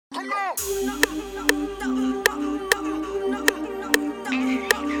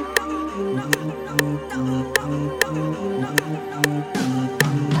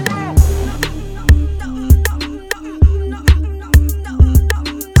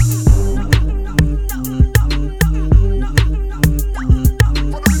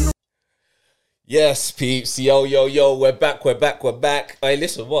Yes, peeps. Yo, we're back. Hey,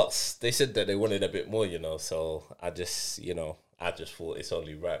 listen, they said that they wanted a bit more, so I just thought it's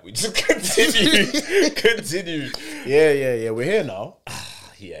only right. We just continue. Yeah. We're here now.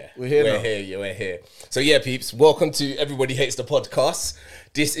 Yeah. We're here now. We're here. So yeah, peeps, welcome to Everybody Hates the Podcast.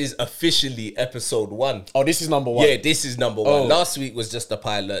 This is officially episode 1. Oh, this is number 1? Yeah, this is number 1. Last week was just the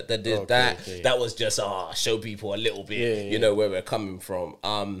pilot. That was just, show people a little bit, where we're coming from.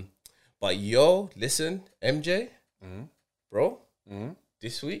 But yo, listen, MJ, bro,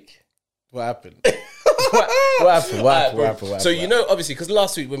 this week. What happened? What happened? So, obviously, because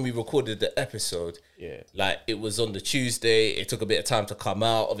last week when we recorded the episode, it was on the Tuesday. It took a bit of time to come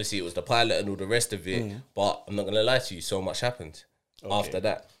out. Obviously, it was the pilot and all the rest of it. But I'm not going to lie to you, so much happened after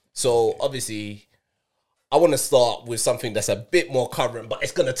that. So, obviously, I want to start with something that's a bit more current, but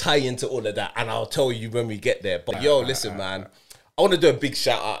it's going to tie into all of that. And I'll tell you when we get there. But listen, man. I want to do a big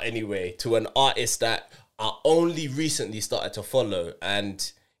shout out anyway to an artist that I only recently started to follow, and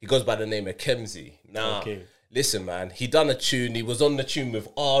he goes by the name of Kemsey. Now, listen, man, he done a tune. He was on the tune with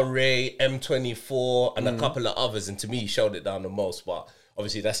RA, M24, and a couple of others, and to me, he showed it down the most. But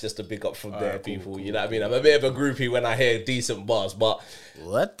obviously, that's just a big up from there, people. You know what I mean? I'm a bit of a groupie when I hear decent bars, but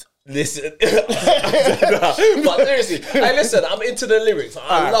what? Listen, but seriously, listen, I'm into the lyrics.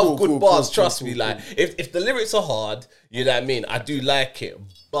 I love good bars, trust me. If the lyrics are hard, you know what I mean, I do like it.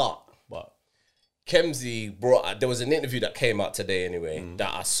 But Kemsey there was an interview that came out today anyway,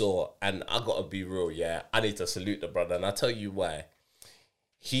 that I saw, and I gotta be real, I need to salute the brother, and I'll tell you why.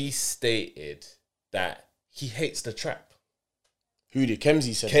 He stated that he hates the trap. Who did?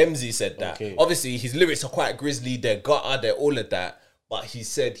 Kemsey said Kemsey said that. Okay. Obviously, his lyrics are quite grisly, they're gutter, they're all of that. But he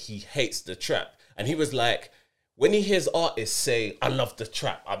said he hates the trap. And he was like, when he hears artists say, I love the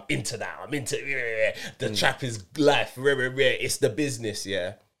trap, I'm into that, the trap is life, it's the business,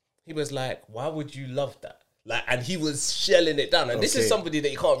 He was like, why would you love that? And he was shelling it down. And this is somebody that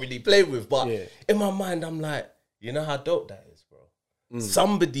you can't really play with. But in my mind, I'm like, you know how dope that is, bro?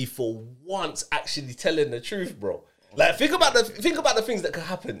 Somebody for once actually telling the truth, bro. Think about the things that could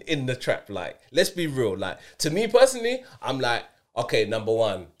happen in the trap. Let's be real. To me personally, I'm like, okay, number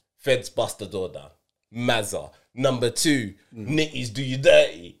 1, Feds bust the door down. Mazza. Number 2, Nitties do you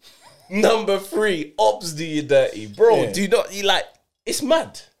dirty. Number 3, Ops do you dirty. Bro, do you not, it's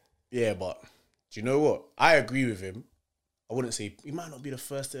mad. Yeah, but do you know what? I agree with him. I wouldn't say, he might not be the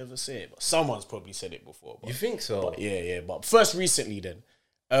first to ever say it, but someone's probably said it before. You think so? But but first recently then,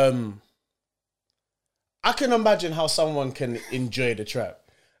 I can imagine how someone can enjoy the trap.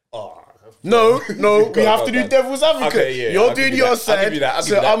 No, we have to do devil's advocate. Okay, you're doing your side,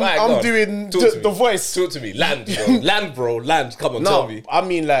 so I'm doing the voice. Talk to me. Land, bro. Come on, tell me. I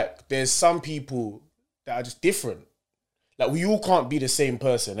mean, there's some people that are just different. We all can't be the same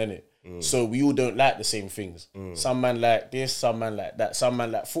person, innit? So we all don't like the same things. Some man like this, some man like that. Some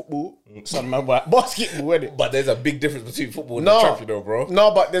man like football, some man like basketball, innit? But there's a big difference between football and the trap, bro.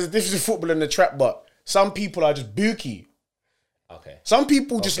 No, but there's a difference between football and the trap, but some people are just bookie. Okay. Some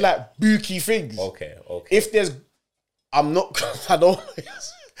people just like bookie things. Okay. If there's, I don't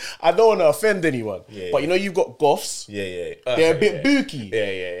want to offend anyone. But you've got goths. They're a bit bookie.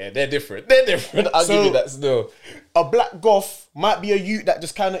 Yeah. They're different. I'll give you that still. A black goth might be a youth that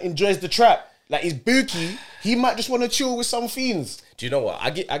just kind of enjoys the trap. He's bookie. He might just want to chill with some fiends. Do you know what? I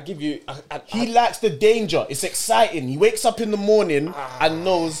give you. He likes the danger. It's exciting. He wakes up in the morning and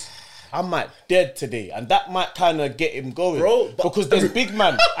knows, I might dead today, and that might kind of get him going, bro. Because there's big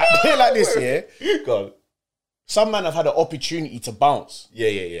man. I play like this, God. Some man have had an opportunity to bounce.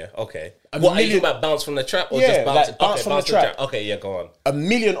 Yeah. Okay. What are you talking about? Bounce from the trap or just bounce? Bounce from the trap. Okay, yeah, go on. A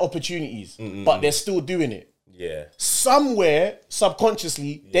million opportunities, but they're still doing it. Yeah. Somewhere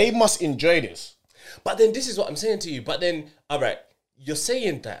subconsciously, they must enjoy this. But then this is what I'm saying to you. But then, all right. You're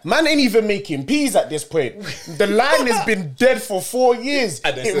saying that. Man ain't even making peas at this point. The line has been dead for 4 years.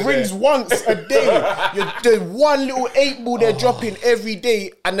 It rings once a day. There's one little 8 ball they're dropping every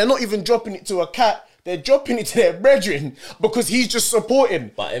day, and they're not even dropping it to a cat. They're dropping it to their brethren because he's just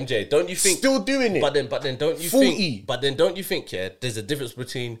supporting. But MJ, don't you think still doing it? But then don't you 40. think? But then don't you think? There's a difference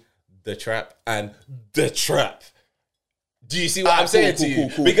between the trap and the trap. Do you see what I'm saying to you?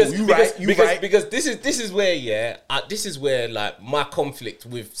 Because this is where this is where my conflict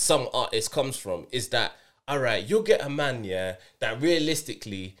with some artists comes from, is that all right, you'll get a man, yeah, that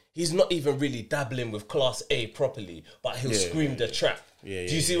realistically, he's not even really dabbling with Class A properly, but he'll scream the trap. Do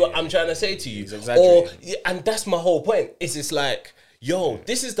you see what I'm trying to say to you? And that's my whole point. Is it's like, yo,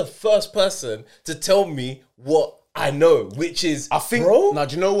 this is the first person to tell me what I know, which is, I think, bro. now,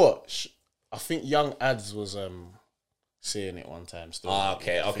 do you know what? I think Young Ads was saying it one time still.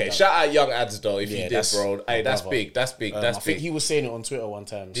 Okay. Shout out Young Ads though, if you did, bro. Hey, that's big. That's big. I think he was saying it on Twitter one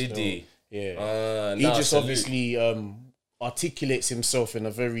time. Did he? Yeah. He just obviously articulates himself in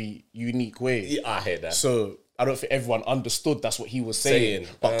a very unique way. Yeah, I hear that. So I don't think everyone understood that's what he was saying.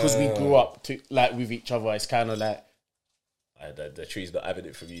 But because we grew up with each other, it's kind of like, the tree's not having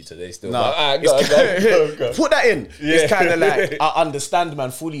it from you today still. Nah, go. Put that in. Yeah. It's kind of like, I understand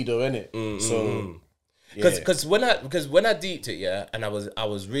man fully though, innit? So because when I deeped it, yeah, and I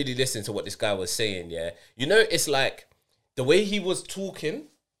was really listening to what this guy was saying, yeah, you know, it's like the way he was talking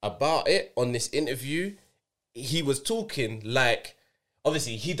about it on this interview, he was talking like,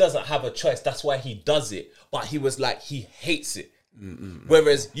 obviously he doesn't have a choice, that's why he does it, but he was like, he hates it.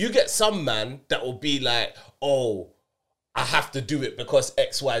 Whereas you get some man that will be like, oh, I have to do it because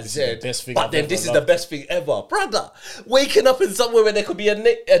X, Y, Z. But then this is the best thing ever. Brother, waking up in somewhere where there could be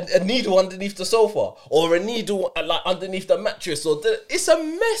a needle underneath the sofa or a needle like underneath the mattress. It's a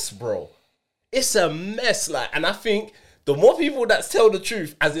mess, bro. It's a mess. Like, and I think the more people that tell the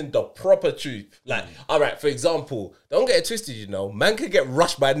truth, as in the proper truth, like, all right, for example, don't get it twisted, you know, man can get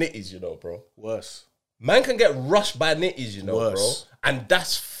rushed by nitties, you know, bro. Worse. Man can get rushed by nitties, you know, bro. And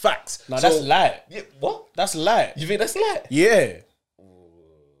that's facts. No, that's light. Yeah, what? That's light. You think that's light? Yeah.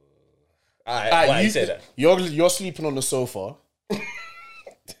 Alright, why you say that? You're sleeping on the sofa.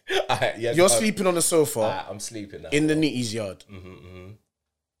 You're sleeping on the sofa. I'm sleeping now. In the nitty's yard.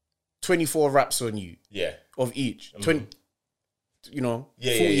 24 wraps on you. Yeah. Of each. 20, you know,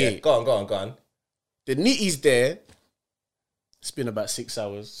 48. Yeah. Go on. The nitty's there. It's been about 6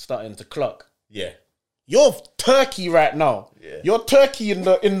 hours, starting to clock. Yeah. You're turkey right now. Yeah. You're turkey in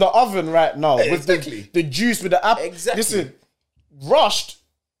the oven right now. Exactly. With the juice, with the apple. Exactly. Listen, rushed.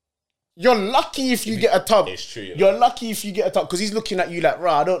 You're lucky if you get a tub. It's true. You're lucky if you get a tub. Because he's looking at you like,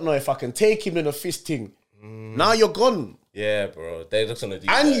 I don't know if I can take him in a fist thing. Now you're gone. Yeah, bro. They look on the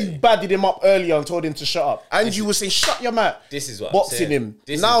And you badded him up earlier and told him to shut up. And you were saying, shut your mouth. This is what boxing I'm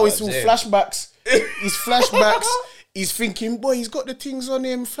saying. him. Now it's all flashbacks. He's flashbacks. He's thinking, boy, he's got the things on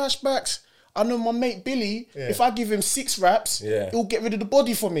him. Flashbacks. I know my mate Billy, if I give him 6 wraps, he'll get rid of the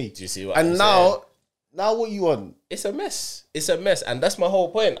body for me. Do you see what I'm saying? Now what you on? It's a mess. It's a mess. And that's my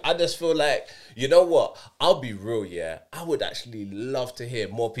whole point. I just feel like, you know what? I'll be real, yeah. I would actually love to hear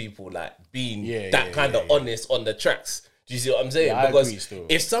more people like being that kind of honest on the tracks. Do you see what I'm saying? Yeah, because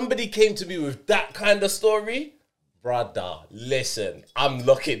if somebody came to me with that kind of story, brother, listen, I'm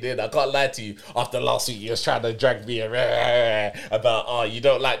locking in. I can't lie to you. After last week, you was trying to drag me about, you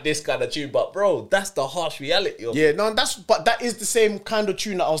don't like this kind of tune. But, bro, that's the harsh reality of it. No, but that is the same kind of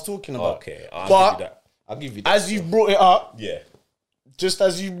tune that I was talking about. Okay, I'll give you that. As you brought it up, just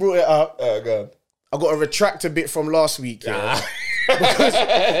as you brought it up, go on. I got to retract a bit from last week. Yeah, because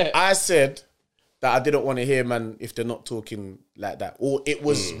I said that I didn't want to hear man if they're not talking like that, or it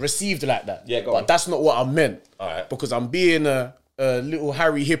was received like that. Yeah, go but on. That's not what I meant. All right, because I'm being a little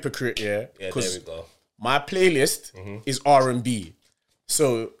Harry hypocrite. Yeah, there we go. My playlist is R&B,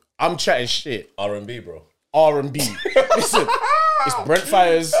 so I'm chatting shit. R&B, bro. R&B. Listen, it's Brent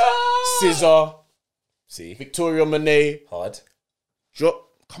Fires, SZA, Victoria Monet. Hard.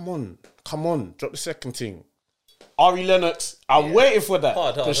 Come on. Drop the second thing. Ari Lennox. I'm waiting for that.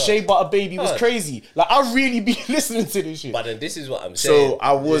 Because Shea Butter Baby was crazy. Like, I really be listening to this shit. But then this is what I'm saying. So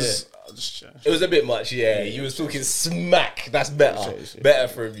I was... It was a bit much, You was talking smack. That's better. Better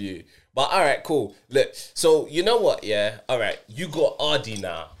from you. But all right, cool. Look, so you know what, All right, you got Ardy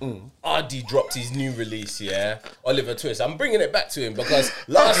now. Ardy dropped his new release, Oliver Twist. I'm bringing it back to him because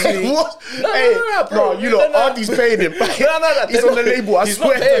last week... What? Bro. Ardy's paying him. No. He's on the label, I He's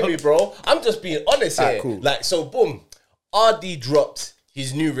swear. Not paying me, bro. I'm just being honest here. Cool. Like, so boom. Ardy dropped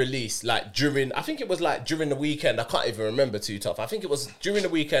his new release, like I think it was like during the weekend. I can't even remember too tough. I think it was during the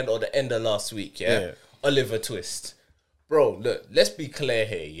weekend or the end of last week, Oliver Twist. Bro, look, let's be clear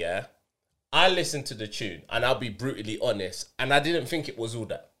here, I listened to the tune and I'll be brutally honest, and I didn't think it was all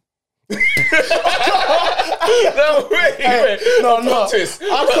that. No, wait. No. Twist.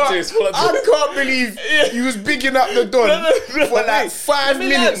 I can't believe you was bigging up the Don for like 5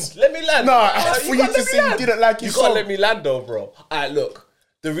 minutes. Let me land. For you to say you didn't like his song. You gotta let me land though, bro. Alright, look.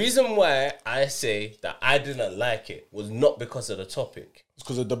 The reason why I say that I didn't like it was not because of the topic. It's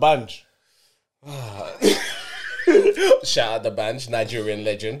because of the bunch. Shout out the Banj, Nigerian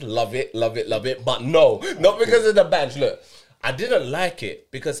legend. Love it, love it, love it. But no, not because of the Banj. Look, I didn't like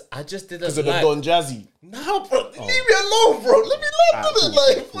it because I just didn't like... Because of the Don Jazzy. No, bro. Leave me alone, bro. Let me laugh at it.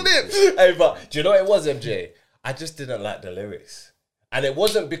 Like, flip. Hey, but do you know what it was, MJ? I just didn't like the lyrics. And it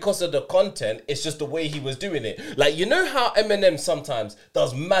wasn't because of the content, it's just the way he was doing it. Like, you know how Eminem sometimes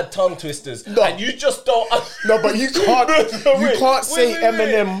does mad tongue twisters and you just don't... No, but you can't say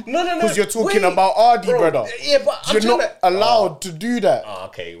Eminem because you're talking about Ardy, brother. Yeah, but you're not allowed to do that.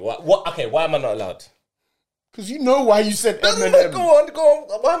 Okay, okay, why am I not allowed? Because you know why you said Eminem. No, go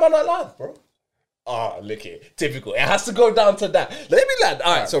on. Why am I not allowed, bro? Look it. Typical. It has to go down to that. Let me land.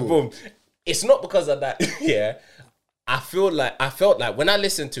 All right, so cool. Boom. It's not because of that, yeah. I felt like when I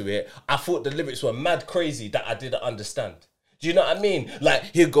listened to it, I thought the lyrics were mad crazy that I didn't understand. Do you know what I mean? Like,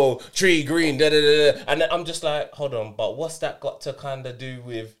 he'd go, tree green, da da da da. And then I'm just like, hold on, but what's that got to kind of do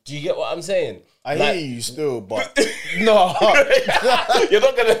with... Do you get what I'm saying? I hear you still, but... No. You're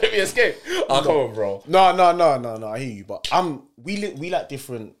not going to let me escape. Oh, come on, bro. No, I hear you, but we like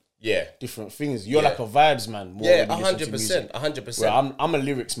different things. You're like a vibes man. More 100%. I'm a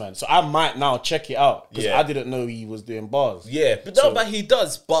lyrics man, so I might now check it out because I didn't know he was doing bars. Yeah, but he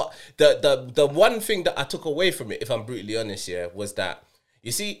does. But the one thing that I took away from it, if I'm brutally honest, was that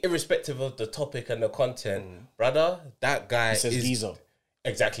you see, irrespective of the topic and the content, brother, that guy says geezer.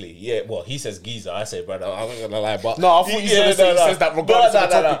 Exactly. Yeah. Well, he says geezer. I say, brother. I'm not gonna lie, but no, I thought he says that regardless of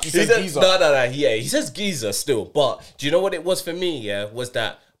the topic. He says geezer. No. Yeah, he says geezer still. But do you know what it was for me? Yeah, was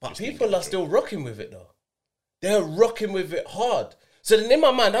that. But people are still rocking with it though. They're rocking with it hard. So then in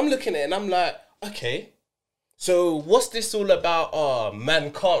my mind, I'm looking at it and I'm like, okay, so what's this all about?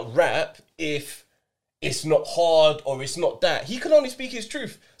 Man can't rap if it's not hard or it's not that. He can only speak his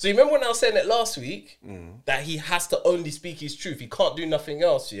truth. So you remember when I was saying it last week, that he has to only speak his truth. He can't do nothing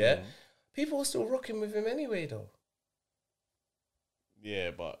else, yeah? People are still rocking with him anyway though.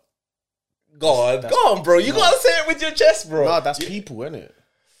 Yeah, but... Go on, bro. You gotta say it with your chest, bro. No, that's people, innit?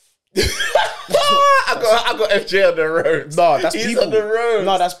 I got FJ on the road. No, that's He's people. on the road.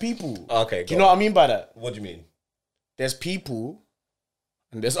 No, that's people. Okay, do you know what I mean by that? What do you mean? There's people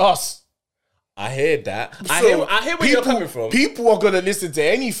and there's us. I hear that. I hear where you're coming from. People are gonna listen to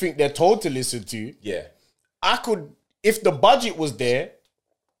anything they're told to listen to. Yeah. If the budget was there,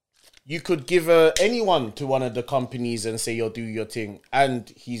 you could give anyone to one of the companies and say, yo, do your thing.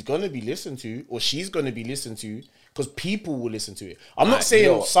 And he's gonna be listened to, or she's gonna be listened to. Because people will listen to it. I'm not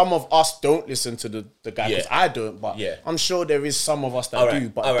saying some of us don't listen to the guy, because I don't, but I'm sure there is some of us that do,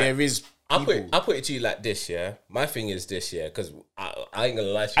 but there is people. I'll put it to you like this, yeah? My thing is this, yeah? Because I ain't gonna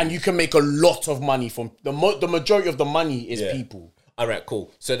lie to you. And you can make a lot of money from... The majority of the money is people. All right,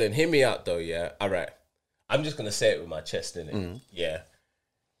 cool. So then hear me out though, yeah? All right. I'm just gonna say it with my chest, innit? Yeah.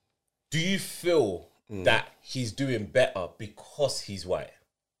 Do you feel that he's doing better because he's white?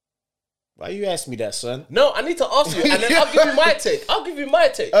 Why you ask me that, son? No, I need to ask you, and then I'll give you my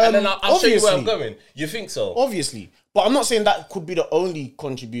take. And then I'll show you where I'm going. You think so? Obviously. But I'm not saying that could be the only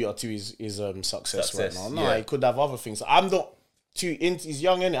contributor to his success right now. No, he could have other things. I'm not too into... He's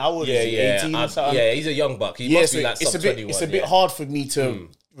young, innit? I was 18 or something. Yeah, he's a young buck. He must be like sub 21. It's a bit hard for me to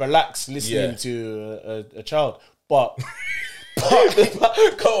relax listening to a child. But... Come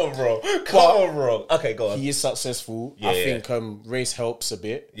on, bro. Okay, go on. He is successful. I think race helps a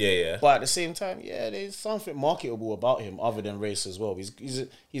bit. Yeah. But at the same time, there's something marketable about him other than race as well.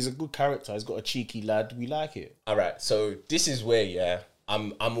 He's a good character. He's got a cheeky lad. We like it. All right. So this is where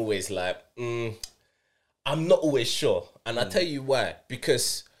I'm always like, I'm not always sure, and I'll tell you why.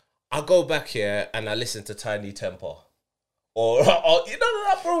 Because I go back here and I listen to Tiny Temper. Or you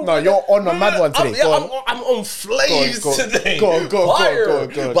know, bro. No, you're on a mad one today. I'm on flames today. Go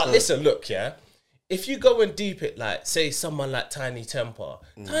on. But listen, look, if you go and deep it, like, say someone like Tiny Temper,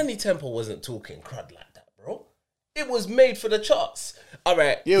 Tiny Temper wasn't talking crud like that, bro. It was made for the charts. All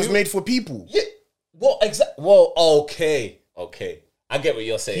right. Yeah, it was made for people. Yeah. What exactly? Well, okay. I get what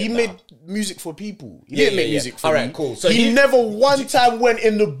you're saying. He made music for people. He didn't make music for me. All right, cool. So he never one time went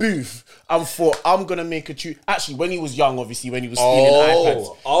in the booth and thought, I'm going to make a tune. Actually, when he was young, obviously, when he was stealing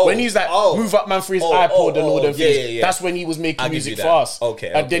iPads. When he was like, move up man for his iPod and all them things. That's when he was making music for us.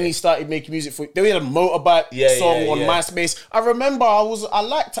 Okay. And then he started making music for... They had a motorbike song on MySpace. I remember I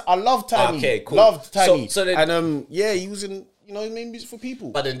loved Tiny. Okay, cool. Loved Tiny. So then, and he was in... he made music for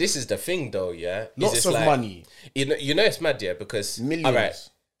people. But then this is the thing though, yeah? Lots of money. You know it's mad, yeah? Because... Millions. All right.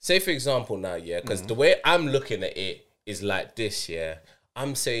 Say for example now, yeah? Because the way I'm looking at it is like this, yeah?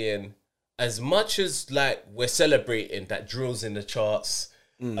 I'm saying, as much as like we're celebrating that drill's in the charts,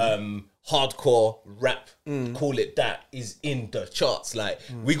 hardcore rap, call it that, is in the charts. Like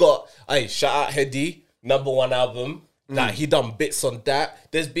we got, shout out Heady. #1 album. Like, he done bits on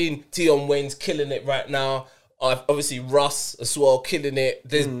that. There's been Tion Wayne's killing it right now. Obviously, Russ as well, killing it.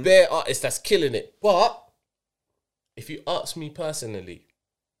 There's bare artists that's killing it. But if you ask me personally,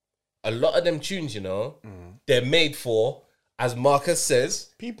 a lot of them tunes, you know, they're made for, as Marcus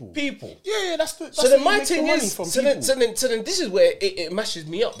says, people. Yeah, that's the. So then my thing is, so then this is where it mashes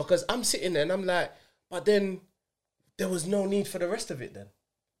me up, because I'm sitting there and I'm like, but then there was no need for the rest of it then.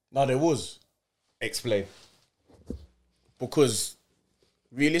 No, there was. Explain. Because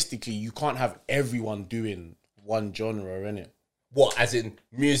realistically, you can't have everyone doing one genre, innit? What, as in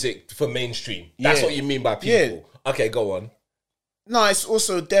music for mainstream? That's what you mean by people? Yeah. Okay, go on. No, it's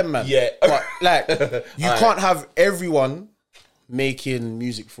also them, man. Yeah. But, like, you can't have everyone making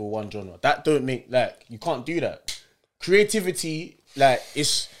music for one genre. That don't make, like, you can't do that. Creativity, like,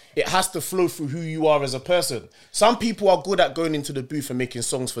 it has to flow through who you are as a person. Some people are good at going into the booth and making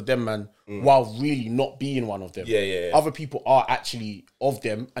songs for them, man, while really not being one of them. Yeah. Other people are actually of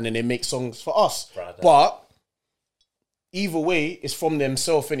them, and then they make songs for us. Right, but either way, it's from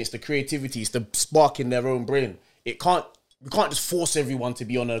themselves, and it's the creativity, it's the spark in their own brain. We can't just force everyone to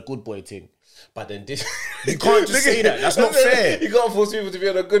be on a good boy thing. But then this, you can't just say that. That's not fair. You can't force people to be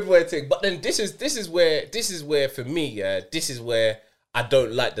on a good boy thing. But then this is where for me, this is where I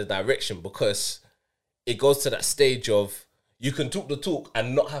don't like the direction, because it goes to that stage of you can talk the talk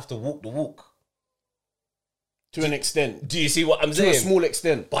and not have to walk the walk. To an extent. Do you see what I'm saying? To a small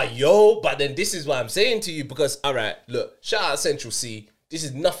extent. But then this is what I'm saying to you, because, all right, look, shout out Central C. This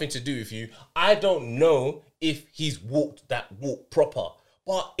is nothing to do with you. I don't know if he's walked that walk proper,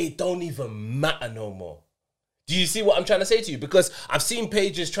 but it don't even matter no more. Do you see what I'm trying to say to you? Because I've seen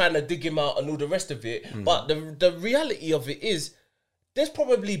pages trying to dig him out and all the rest of it, but the reality of it is, there's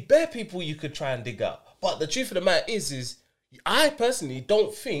probably bare people you could try and dig out. But the truth of the matter is I personally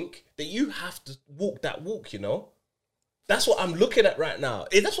don't think that you have to walk that walk, you know? That's what I'm looking at right now.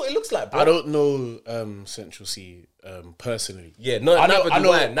 That's what it looks like, bro. I don't know Central C personally. Yeah, no, I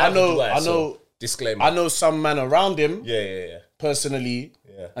know. Disclaimer. I know some man around him. Yeah. Personally,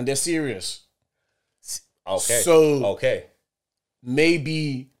 and they're serious. Okay. So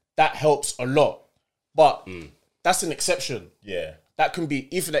maybe that helps a lot, but that's an exception. Yeah. That can be,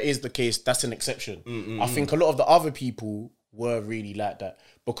 if that is the case, that's an exception. I think a lot of the other people were really like that,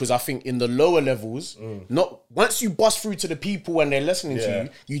 because I think in the lower levels, not once you bust through to the people when they're listening to you,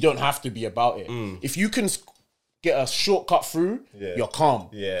 you don't have to be about it. If you can get a shortcut through, you're calm.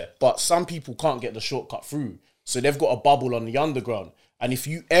 Yeah. But some people can't get the shortcut through, so they've got a bubble on the underground. And if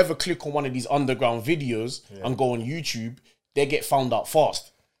you ever click on one of these underground videos and go on YouTube, they get found out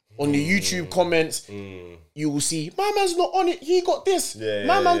fast. On the YouTube comments, you will see, my man's not on it, he got this.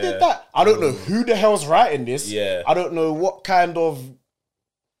 My man did that. I don't know who the hell's writing this. I don't know what kind of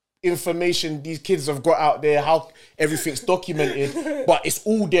information these kids have got out there, how everything's documented, but it's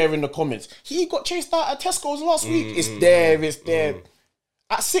all there in the comments. He got chased out at Tesco's last week. It's there.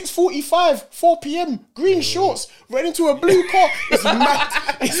 At 6:45, 4 p.m, green shorts, ran into a blue car. It's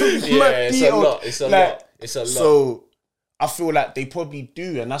mad. It's a lot. So I feel like they probably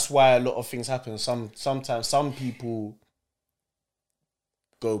do, and that's why a lot of things happen. Sometimes some people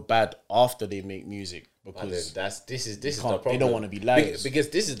go bad after they make music, because this is the problem. They don't want to be liars. Because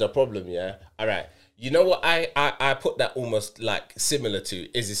this is the problem, yeah. All right. You know what I put that almost like similar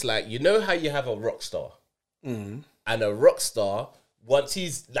to is, it's like, you know how you have a rock star, and a rock star, once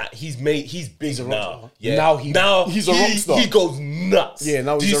he's big now. Yeah. Now he's a rock star. He goes nuts. Yeah,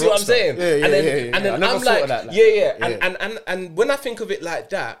 now he's a rock star. Do you see what I'm saying? Yeah. And then I'm like, And when I think of it like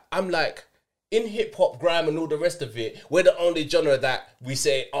that, I'm like, in hip hop, grime, and all the rest of it, we're the only genre that we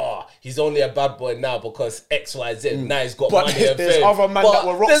say, he's only a bad boy now because X, Y, Z. Now he's got money and there's fame. Other men that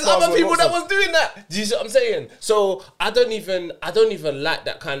were rock there's stars. Other people that was doing that. Do you see what I'm saying? So I don't even like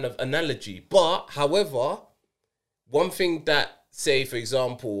that kind of analogy. But however, one thing that, say for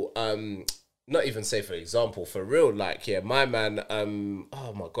example, not even say for example, for real, like, my man,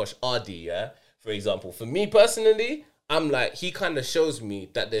 oh my gosh, RD, for example, for me personally, I'm like, he kind of shows me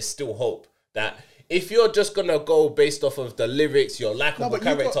that there's still hope. That if you're just gonna go based off of the lyrics, your likable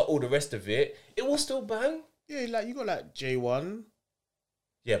character, all the rest of it, it will still bang. Yeah, like you got like J1.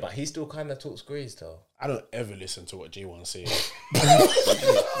 Yeah, but he still kind of talks grease though. I don't ever listen to what J1 says.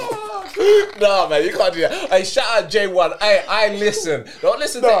 No, man, you can't do that. Hey, shout out J1. I listen. Don't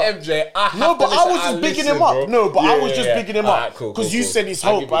listen to MJ. I was just bigging him up. No, but I was just bigging him up because you said he's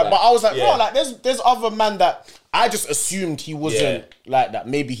hope. But I was like, like there's other man that I just assumed he wasn't like that.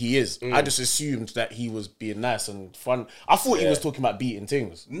 Maybe he is. I just assumed that he was being nice and fun. I thought he was talking about beating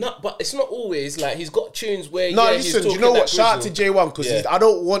things. No, but it's not always like he's got tunes where. No, he's listen. Do you know what? Shout out to J1 because I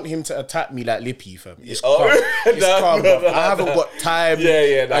don't want him to attack me like Lippy, fam. It's calm. It's calm, bro. I haven't got time.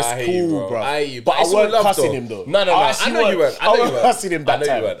 Yeah. That's cool, bro. But I weren't cussing him though. No. I know you weren't. I wasn't cussing him that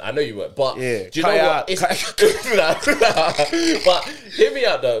time. I know you weren't. But do yeah, you know what? But hear me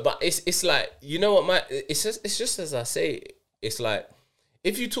out though. But it's like, you know what? It's just as I say. It's like,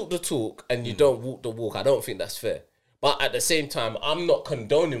 if you talk the talk and you don't walk the walk, I don't think that's fair. But at the same time, I'm not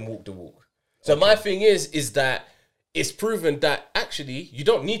condoning walk the walk. So my thing is that it's proven that actually you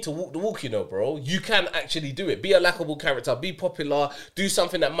don't need to walk the walk, you know, bro. You can actually do it. Be a likable character, be popular, do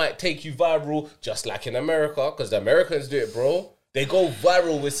something that might take you viral, just like in America, because the Americans do it, bro. They go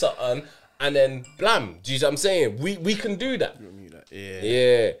viral with something and then blam. Do you know what I'm saying? We can do that.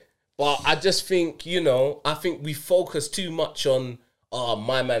 Yeah. But I just think, you know, I think we focus too much on,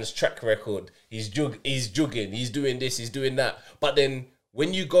 my man's track record. He's jugging, he's doing this, he's doing that. But then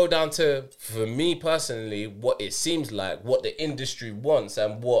when you go down to, for me personally, what it seems like, what the industry wants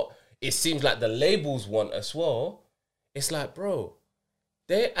and what it seems like the labels want as well, it's like, bro,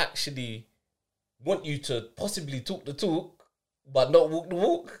 they actually want you to possibly talk the talk, but not walk the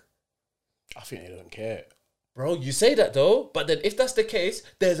walk. I think they don't care. Bro, you say that though, but then if that's the case,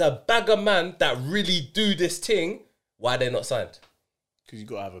 there's a bag of man that really do this thing. Why they not signed? Because you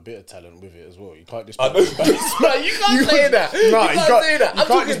gotta have a bit of talent with it as well. You can't just. You can't say that. No, you can't say that. I'm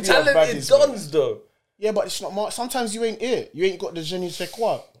talking talented dons though. Yeah, but it's not. Sometimes you ain't it. You ain't got the je ne sais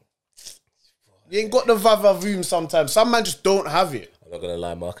quoi. You ain't got the va-va-voom sometimes. Some man just don't have it. I'm not gonna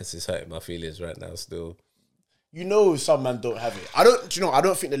lie, Marcus is hurting my feelings right now. Still, you know, some man don't have it. I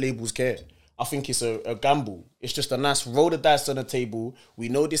don't think the labels care. I think it's a gamble. It's just a nice roll the dice on the table. We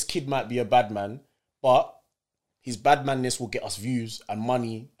know this kid might be a bad man, but his bad manness will get us views and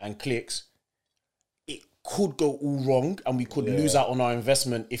money and clicks. It could go all wrong and we could lose out on our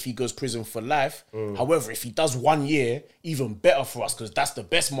investment if he goes prison for life. However, if he does 1 year, even better for us because that's the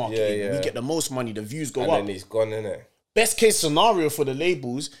best marketing. We get the most money, the views go up. And then he's gone, innit? Best case scenario for the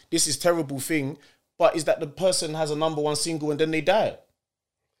labels, this is terrible thing, but is that the person has a #1 single and then they die.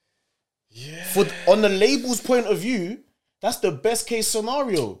 Yeah. On the label's point of view, that's the best case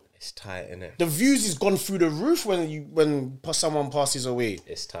scenario. It's tight, innit? The views is gone through the roof when someone passes away.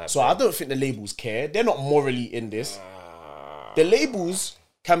 It's tight. So I don't think the labels care. They're not morally in this. The labels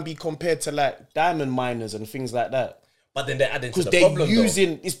can be compared to like diamond miners and things like that. But then they're adding to the problem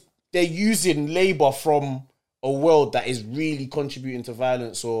they're using labor from a world that is really contributing to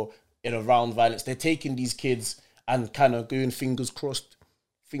violence or in around violence. They're taking these kids and kind of going fingers crossed,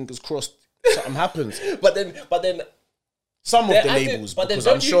 something happens. But then some of the labels, because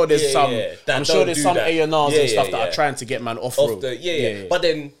I'm sure there's some A&Rs and stuff that are trying to get man off road. But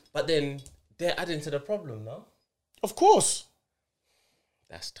then they're adding to the problem now. Of course.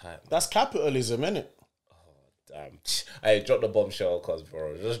 That's tight. That's capitalism, innit? Damn. Hey, drop the bombshell, cause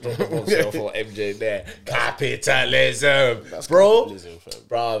bro, just drop the bombshell for MJ there. Capitalism, that's bro. Capitalism,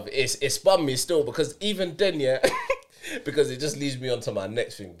 bro, it spun me still because even then, because it just leads me on to my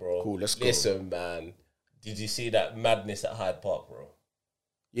next thing, bro. Cool, let's go. Listen, man, did you see that madness at Hyde Park, bro?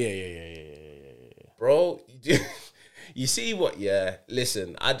 Yeah. Bro, you see what? Yeah,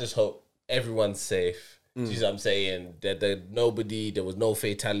 listen, I just hope everyone's safe. Do you know what I'm saying? There was no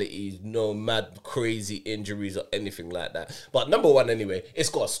fatalities, no mad, crazy injuries or anything like that. But number one, anyway, it's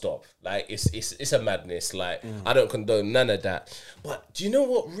got to stop. Like, it's a madness. Like, I don't condone none of that. But do you know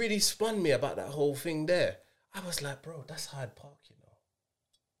what really spun me about that whole thing there? I was like, bro, that's Hyde Park, you know.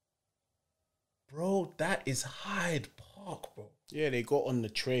 Bro, that is Hyde Park, bro. Yeah, they got on the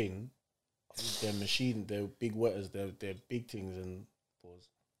train. Their machine, their big wetters, their big things and pause.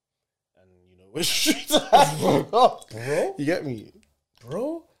 Bro, you get me,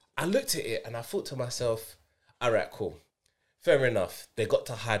 bro? I looked at it and I thought to myself, all right, cool, fair enough. They got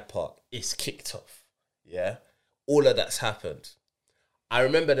to Hyde Park. It's kicked off. Yeah, all of that's happened. I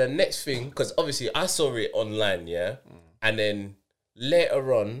remember the next thing because obviously I saw it online. Yeah, and then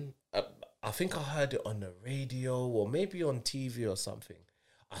later on, I think I heard it on the radio or maybe on TV or something.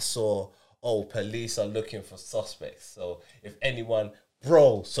 I saw, police are looking for suspects. So if anyone.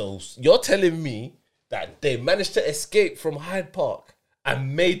 Bro, so you're telling me that they managed to escape from Hyde Park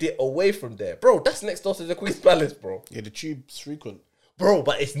and made it away from there? Bro, that's next door to the Queen's Palace, bro. Yeah, the tube's frequent. Bro,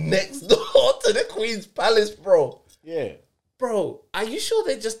 but it's next door to the Queen's Palace, bro. Yeah. Bro, are you sure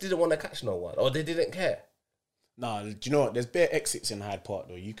they just didn't want to catch no one? Or they didn't care? Nah, do you know what? There's bare exits in Hyde Park,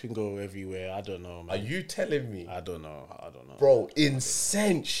 though. You can go everywhere. I don't know, man. Are you telling me? I don't know. Bro, in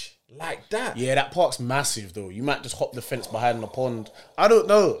Sench. like that. Yeah, that park's massive though. You might just hop the fence behind the pond. I don't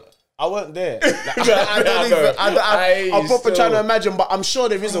know. I weren't there. Like, I'm proper trying to imagine, but I'm sure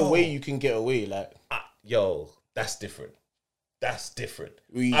there is a way you can get away. Like, yo, that's different. That's different.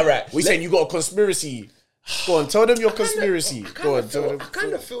 All right, we saying you got a conspiracy. Go on, tell them your conspiracy. Go on, tell them. I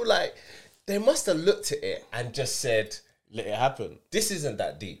kind of feel like they must have looked at it and just said, let it happen. This isn't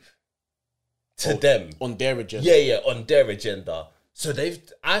that deep. To them. On their agenda. Yeah, on their agenda. So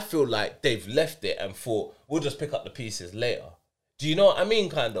I feel like they've left it and thought, we'll just pick up the pieces later. Do you know what I mean,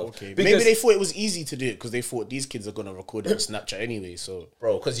 kind of? Okay. Because maybe they thought it was easy to do it because they thought these kids are going to record it on Snapchat anyway, so...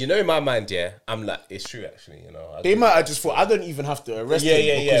 Bro, because you know in my mind, yeah, I'm like, it's true actually, you know. They might have just thought, I don't even have to arrest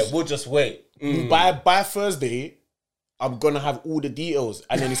him. Yeah, we'll just wait. By Thursday, I'm going to have all the details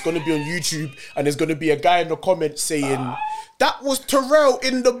and then it's going to be on YouTube and there's going to be a guy in the comments saying, that was Terrell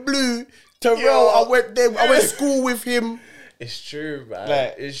in the blue. Terrell, I went there, I went to school with him. It's true, man.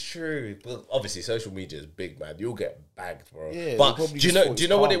 Like, it's true. But obviously, social media is big, man. You'll get bagged, bro. Yeah, but do you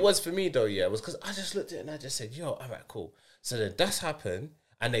know what it was for me, though? Yeah, it was because I just looked at it and I just said, yo, all right, cool. So then that's happened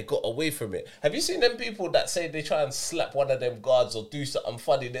and they got away from it. Have you seen them people that say they try and slap one of them guards or do something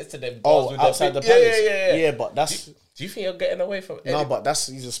funny next to them guards? Oh, outside the palace? Yeah. Yeah, but that's... Do you think you're getting away from it? No, but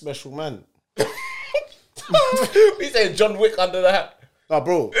he's a special man. We say John Wick under the hat. No,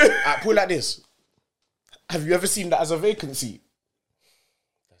 bro, I put it like this. Have you ever seen that as a vacancy?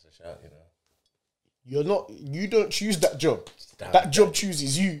 That's a shout, you know. You don't choose that job. That job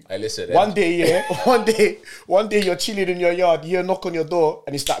chooses you. Hey, listen. One day, one day you're chilling in your yard, you hear a knock on your door,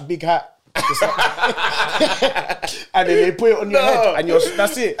 and it's that big hat. And then they put it on your head, and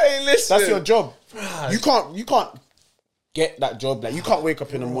that's it. Hey, listen. That's your job. You can't get that job. Like, you can't wake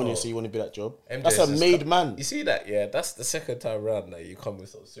up in the morning and say you want to be that job. That's a made man. You see that? Yeah, that's the second time round that you come with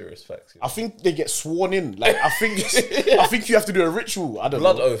some serious facts. I think they get sworn in. Like, I think you have to do a ritual. I don't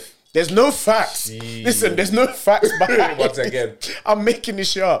know. Blood oath. There's no facts. Jeez. Listen, there's no facts behind Once again. I'm making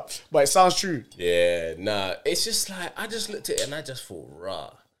this shit up, but it sounds true. Yeah, nah. It's just like, I just looked at it and I just thought,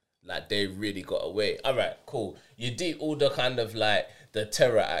 rah. Like, they really got away. All right, cool. You did all the kind of like the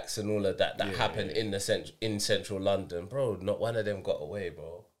terror acts and all of that happened in central London, bro. Not one of them got away,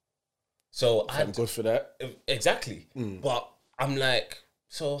 bro. So I'm good for that. Exactly. But I'm like,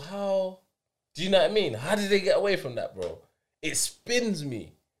 so how? Do you know what I mean? How did they get away from that, bro? It spins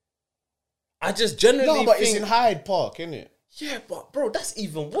me. I just generally No, but it's in Hyde Park, isn't it? Yeah, but bro, that's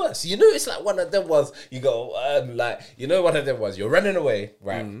even worse. You know, it's like one of them ones. You go, one of them ones. You're running away,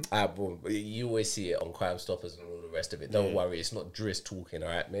 right? Boom. You always see it on Crime Stoppers and all the rest of it. Don't worry, it's not Driss talking, all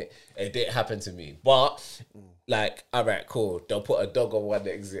right, mate. It didn't happen to me, but like, all right, cool. They'll put a dog on one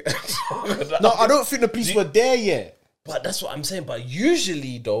exit. No, I don't think the police were there yet. But that's what I'm saying. But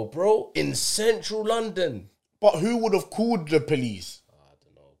usually, though, bro, in central London. But who would have called the police?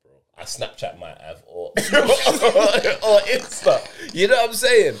 A Snapchat might have, or Insta. You know what I'm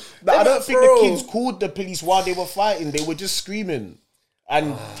saying? I don't think the kids called the police while they were fighting. They were just screaming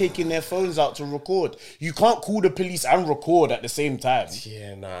and taking their phones out to record. You can't call the police and record at the same time.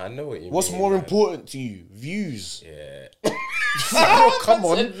 Yeah, nah, I know what you mean. What's more important to you? Views. Yeah. Bro, come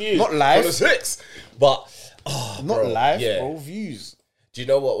on. Not live. Politics. But, not live, bro. Views. Do you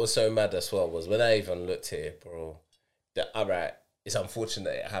know what was so mad as well? Was when I even looked at it, bro. All right. It's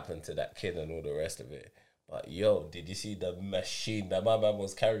unfortunate it happened to that kid and all the rest of it. But yo, did you see the machine that my man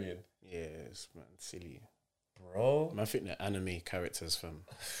was carrying? Yes, man. Silly. Bro. Man, I think the anime characters, fam.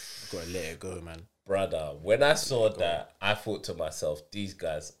 Gotta let it go, man. Brother, when I saw that, I thought to myself, these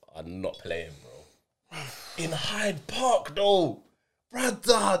guys are not playing, bro. In Hyde Park, though.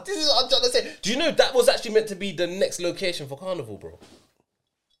 Brother, this is what I'm trying to say. Do you know that was actually meant to be the next location for Carnival, bro?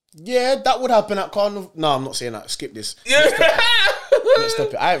 Yeah, that would happen at Carnival. No, I'm not saying that. Skip this. Yeah. Let's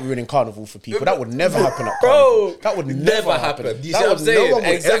stop it. I ain't ruining Carnival for people. That would never happen at Carnival. That would never happen. You see what I'm saying? No one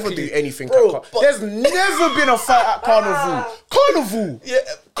would ever do anything at Carnival. There's never been a fight at Carnival. Carnival. Yeah.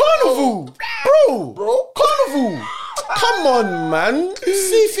 Carnival. Bro. Carnival. Come on, man.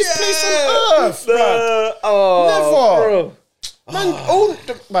 Safest place on earth, man.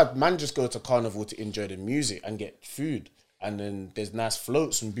 Never. Bro. Man just go to Carnival to enjoy the music and get food. And then there's nice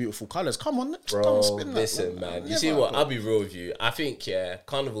floats and beautiful colours. Come on, bro. Spin listen, that, man. You see what? I'll be real with you. I think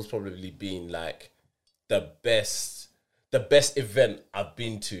Carnival's probably been like the best event I've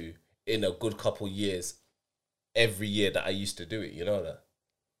been to in a good couple years. Every year that I used to do it, you know that.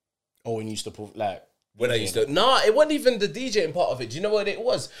 Oh, when you used to No, it wasn't even the DJing part of it. Do you know what it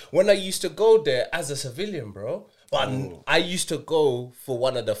was? When I used to go there as a civilian, bro. But I used to go for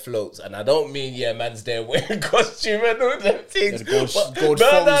one of the floats, and I don't mean man's there wearing costume and all them things. Gold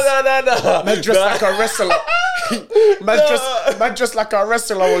no. Man dressed like a wrestler. Man just like a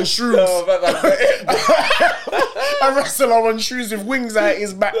wrestler on shrooms. A wrestler on shrooms with wings out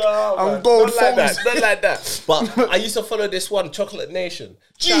his back and gold foams. Not like that. But I used to follow this one, Chocolate Nation.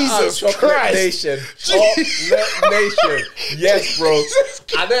 Jesus Chocolate Christ. Nation. Chocolate Nation. Yes, bro.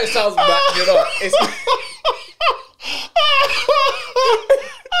 I know it sounds bad, you know. It's...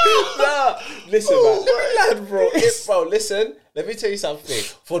 Nah, listen, man, bro. Listen. Let me tell you something.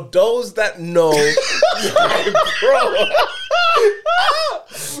 For those that know, bro.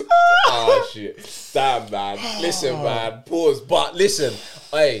 Oh shit! Damn, man. Listen, man. Pause. But listen,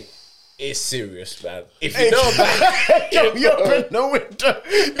 hey, it's serious, man. If you know about, come me up in the window.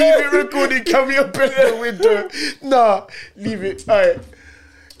 Leave it recording. Come me up in the window. Nah, leave it. All right.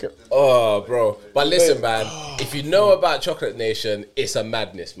 Oh, bro. But listen, man. If you know about Chocolate Nation, it's a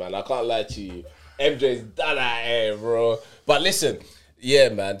madness, man. I can't lie to you. MJ's done out here, bro. But listen, yeah,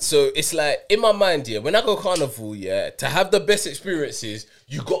 man. So it's like, in my mind, yeah, when I go carnival, yeah, to have the best experiences,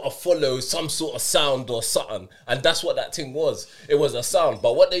 you got to follow some sort of sound or something. And that's what that thing was. It was a sound.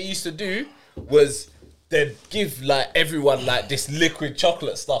 But what they used to do was they'd give like everyone like this liquid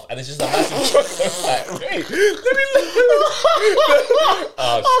chocolate stuff, and it's just a massive chocolate. Like, hey, let me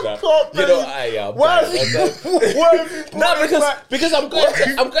oh snap! You know, I am. Why have you no, because I'm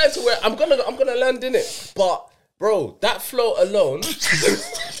gonna land in it. But bro, that flow alone.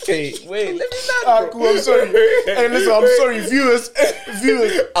 Hey, wait, let me land. Bro. Cool, I'm sorry. Hey, listen, I'm sorry, viewers.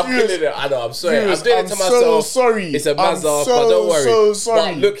 I'm killing it. I know. I'm sorry. Viewers, I'm doing it to myself. So sorry. It's a mazza, so, but don't worry. So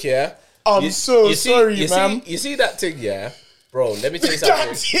sorry. But look here. I'm so sorry, man. You see that thing, yeah? Bro, let me tell you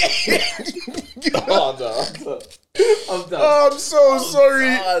something. Oh, no. I'm done. Oh, I'm so sorry.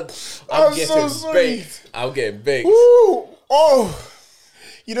 I'm getting baked. I'm getting baked. Ooh, oh.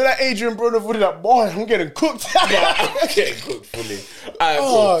 You know that Adrian Broner footage, that boy, I'm getting cooked. I'm getting cooked fully.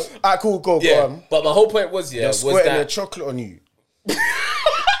 Alright, cool. Go yeah, on. but my whole point was, yeah, was that the chocolate on you.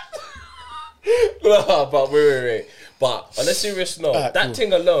 No, but wait. But on a serious note, that cool.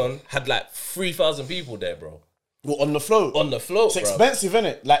 thing alone had like 3,000 people there, bro. Well, on the float? On the float, it's expensive, isn't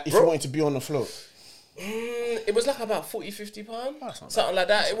it? Like, if you wanted to be on the float. It was like about 40, 50 pounds. Something like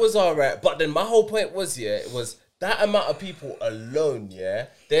that. It was alright. But then my whole point was, yeah, it was that amount of people alone, yeah,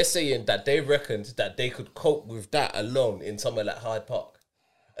 they're saying that they reckoned that they could cope with that alone in somewhere like Hyde Park.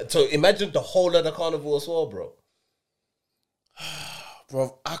 So imagine the whole of the carnival as well, bro.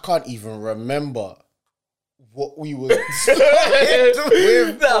 Bro, I can't even remember what we were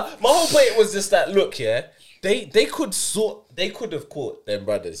doing. Nah, my whole point was just that, look, yeah, they could have caught them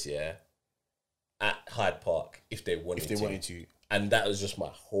brothers, yeah, at Hyde Park if they wanted to. And that was just my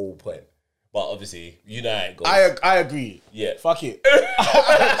whole point. But obviously, you know how it goes. I agree. Yeah. Fuck it.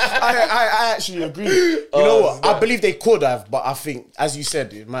 I actually agree. You know what? I believe they could have, but I think, as you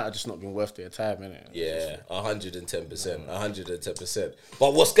said, it might have just not been worth their time, innit? Yeah, 110%. 110%.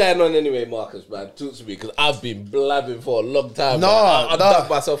 But what's going on anyway, Marcus, man? Talk to me, because I've been blabbing for a long time. I've dug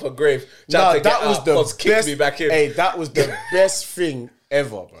myself a grave. That was the best. Kicked me back in. Hey, that was the best thing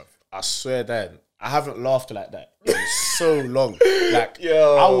ever, bro. I swear, Dan. I haven't laughed like that in so long. Like,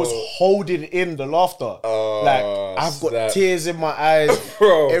 I was holding in the laughter. I've got tears in my eyes,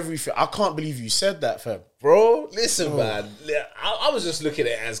 bro. Everything. I can't believe you said that, fam. Bro, listen, man. I was just looking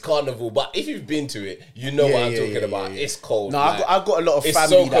at it as carnival, but if you've been to it, you know what I'm talking about. It's cold. No, like, I've got a lot of it's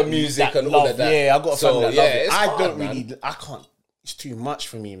family soca music and all of that. Yeah, I've got a family that love it. I don't really. I can't. It's too much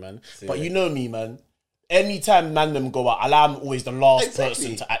for me, man. But you know me, man. Anytime man them go out, I'm always the last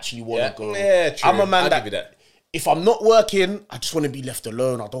person to actually want to go. Yeah, true. I'm a man I'll give you that. If I'm not working, I just want to be left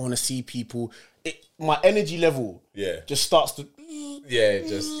alone. I don't want to see people. My energy level just starts to... I hear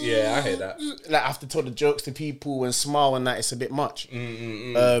that. Like, I have to tell the jokes to people and smile and that. It's a bit much.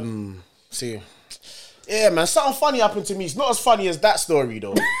 See... Yeah, man, something funny happened to me. It's not as funny as that story,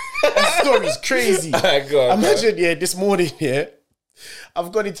 though. That story's crazy. Imagine, this morning,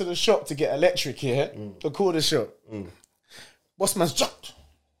 I've gone into the shop to get electric here. The corner shop. Boss man's jumped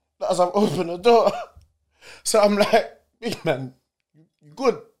as I've opened the door. So I'm like, big man, you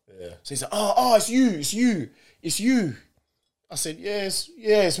good? Yeah. So he's like, oh, it's you. I said,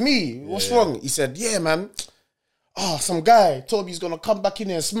 it's me. What's wrong? He said, yeah, man. Some guy told me he's gonna come back in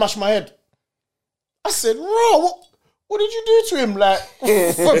here and smash my head. I said, bro, what did you do to him? Like,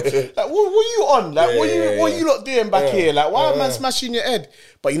 like what you on? Like, what you lot doing back here? Like, why am man smashing your head?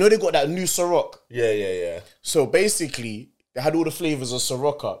 But you know they got that new Ciroc. Yeah. So basically, they had all the flavours of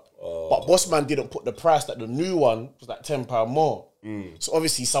Ciroc up. But Bossman didn't put the price that the new one was like £10 more. So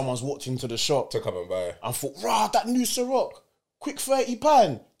obviously someone's walked into the shop to come and buy and thought, that new Ciroc, quick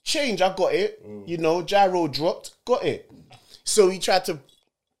 £30. Change, I got it. You know, gyro dropped, got it. So he tried to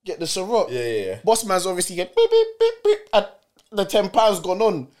get the Ciroc. Yeah. Boss man's obviously get beep, beep, beep, beep, and the £10 gone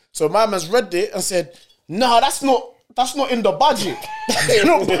on. So my man's read it and said, "Nah, that's not in the budget.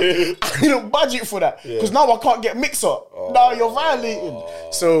 I didn't budget for that because now I can't get mixer. Now you're violating."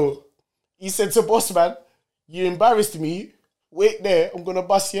 So he said to boss man, "You embarrassed me. Wait there. I'm gonna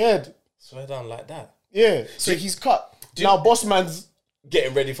bust your head." Swear down like that. Yeah. So he's cut. Now boss man's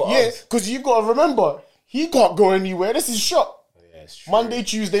getting ready for us. Yeah, because you gotta remember he can't go anywhere. This is shop. Yeah, it's true. Monday,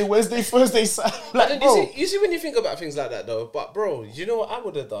 Tuesday, Wednesday, Thursday, Saturday. Like, you see when you think about things like that though, but bro, you know what I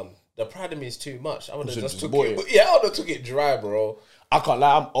would have done? The pride of me is too much. I would have just took it. Yeah, I would have took it dry, bro. I can't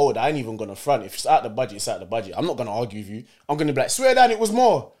lie, I'm old. I ain't even gonna front. If it's out the budget, it's out the budget. I'm not gonna argue with you. I'm gonna be like, swear down, it was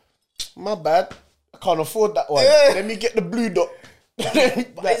more. My bad. I can't afford that one. Yeah. Let me get the blue dot. But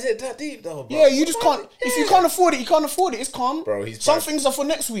is it that deep though, bro? Yeah, you just can't. If you can't afford it, you can't afford it. It's calm. Bro, some things are for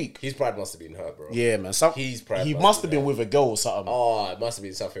next week. His pride must have been hurt, bro. Yeah, man. He must have been with a girl or something. Oh, it must have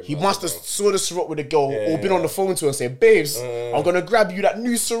been something. He must have saw the Ciroc with a girl or been on the phone to her and said, "Babes, I'm gonna grab you that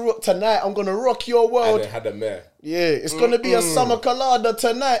new Ciroc tonight. I'm gonna rock your world." And had a mare. Yeah, it's gonna be a summer colada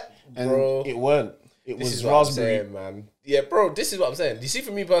tonight. And bro, it weren't. It was what raspberry. I'm saying, man. Yeah, bro, this is what I'm saying. You see,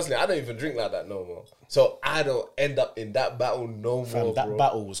 for me personally, I don't even drink like that no more. So I don't end up in that battle no more. That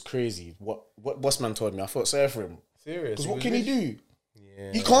battle was crazy. What Bossman told me, I felt sorry for him. Serious? Because what can he do?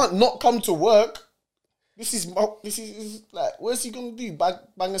 Yeah. He can't not come to work. This is like, where's he gonna do?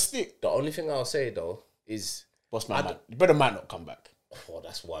 Bang a stick. The only thing I'll say though is, Bossman, you better might not come back. Oh,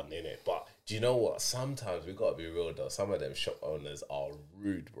 that's one, innit? But do you know what? Sometimes we gotta be real though. Some of them shop owners are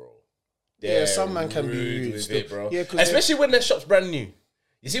rude, bro. Yeah, some man can be rude with it, bro. Yeah, especially when their shop's brand new.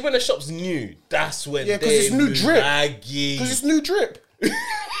 You see, when the shop's new, that's when because it's new drip. Because it's new drip. You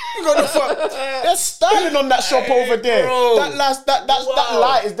got the fuck. They're styling on that shop over there. Bro. That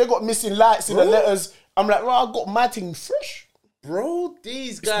light is. They got missing lights in the letters. I'm like, I got my thing fresh. Bro,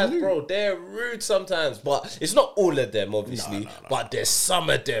 these guys, bro, they're rude sometimes, but it's not all of them, obviously. No. But there's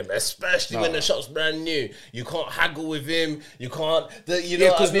some of them, especially when the shop's brand new. You can't haggle with him. You can't, you know.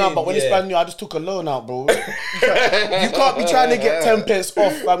 Because but when it's brand new, I just took a loan out, bro. You can't be trying to get 10 pence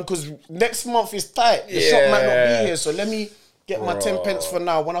off, because next month is tight. The shop might not be here, so let me get my 10 pence for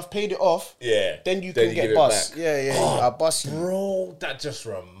now. When I've paid it off, then you can get bust. Yeah, I bust you. Bro, that just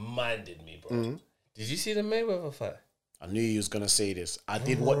reminded me, bro. Mm-hmm. Did you see the Mayweather fight? I knew you was gonna say this. I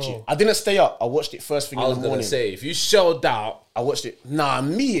did watch it. I didn't stay up. I watched it first thing in the morning. I was gonna say, if you shelled out, I watched it. Nah,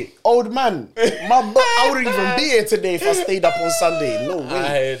 me, old man. I wouldn't even be here today if I stayed up on Sunday. No way. I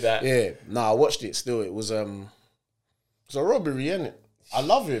heard that. Yeah. Nah, I watched it still. It was a robbery, innit? I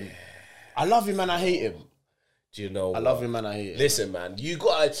love him. I love him and I hate him. Do you know? I love him and I hate him. Listen, man, you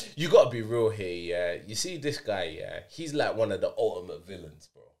gotta be real here. Yeah, you see this guy. Yeah, he's like one of the ultimate villains,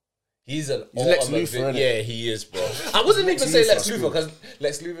 bro. He's Lex Luthor, yeah, he is, bro. I wasn't even saying Lex Luthor because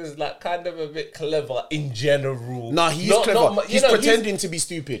Lex Luthor is like kind of a bit clever in general. Nah, he's clever. He's pretending to be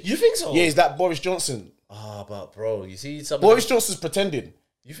stupid. You think so? Yeah, he's that Boris Johnson. But bro, you see Boris Johnson's pretending.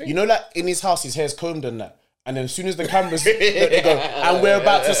 You think? You know, like in his house, his hair's combed and that. And then as soon as the cameras, they go, and we're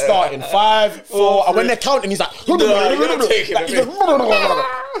about to start in 5, 4, and when they're counting, he's like,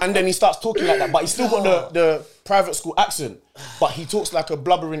 and then he starts talking like that, but he's still got the private school accent, but he talks like a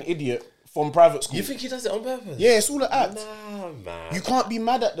blubbering idiot from private school. You think he does it on purpose? Yeah, it's all an act. Nah, man. You can't be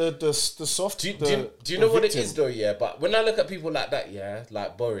mad at the soft. Do you know what it is though? Yeah, but when I look at people like that, yeah,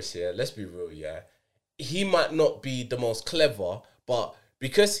 like Boris, yeah, let's be real, yeah, he might not be the most clever, but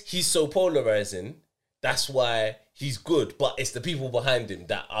because he's so polarizing, that's why he's good, but it's the people behind him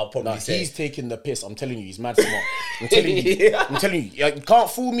that I'll probably say. He's taking the piss. I'm telling you, he's mad smart. I'm telling you, you can't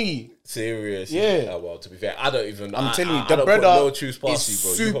fool me. Serious? Yeah. Oh, well, to be fair, I don't even. I'm telling you, the brother is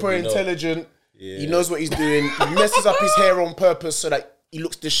super intelligent. Yeah. He knows what he's doing. He messes up his hair on purpose so that he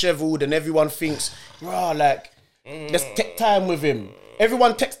looks disheveled, and everyone thinks, let's take time with him.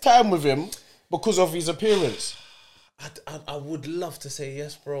 Everyone takes time with him because of his appearance. I would love to say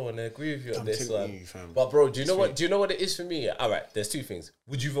yes, bro, and I agree with you on this one. But bro, do you know what? Do you know what it is for me? All right, there's two things.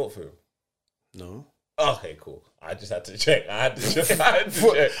 Would you vote for him? No. Okay, cool. I just had to check.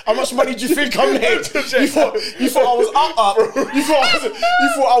 How much money do you think I made? You thought I was up. You thought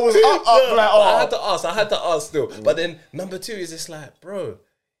I was up. Like, I had to ask still. But then number two is it's like, bro,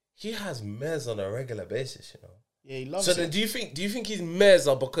 he has mez on a regular basis, you know. Yeah, he loves it. So then, do you think he's mez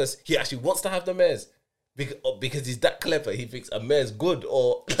or because he actually wants to have the mez? Because he's that clever, he thinks a mayor's good,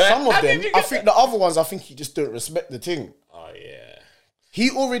 or some of them. I think the other ones, I think he just don't respect the thing. Oh yeah, he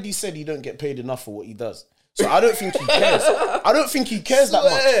already said he don't get paid enough for what he does, so I don't think he cares. I don't think he cares that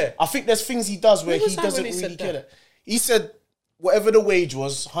much. I think there's things he does where he doesn't really care. He said whatever the wage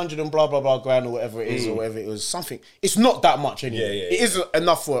was, 100 and blah, blah, blah grand or whatever it is, or whatever it was, something. It's not that much anyway. It isn't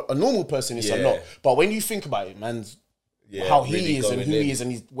enough for a normal person, it's a lot. But when you think about it, man, how really he is and who in. he is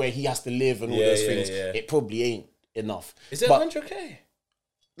and where he has to live and all those things, it probably ain't enough. Is it 100k?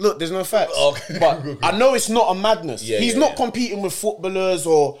 Look, there's no facts. Okay. But I know it's not a madness. He's not yeah. competing with footballers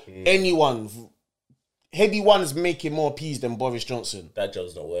or anyone. Heady One's making more P's than Boris Johnson. That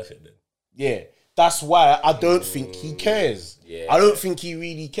job's not worth it then. Yeah. That's why I don't think he cares. Yeah. I don't think he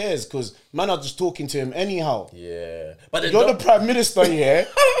really cares because man are just talking to him anyhow. Yeah. But You're the Prime Minister here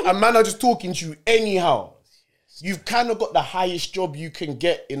and man are just talking to you anyhow. You've kind of got the highest job you can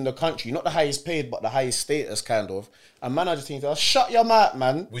get in the country. Not the highest paid, but the highest status, kind of. And man, I just think, shut your mouth,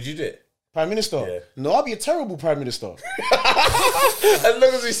 man. Would you do it? Prime Minister? Yeah. No, I'll be a terrible Prime Minister. As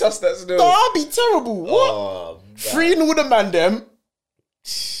long as we suss that still. No, I'll be terrible. What? Oh, Freeing all the man, them.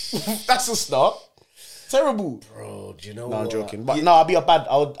 That's a start. Terrible. Bro, do you know No, what? I'm joking. But no, I'll be a bad...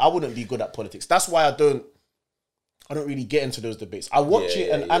 I wouldn't be good at politics. That's why I don't really get into those debates. I watch it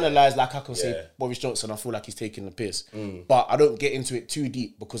and analyse, like I can say Boris Johnson, I feel like he's taking the piss. But I don't get into it too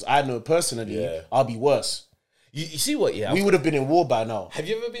deep because I know personally I'll be worse. You see what, we would have been in war by now. Have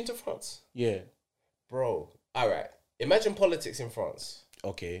you ever been to France? Yeah. Bro, all right. Imagine politics in France.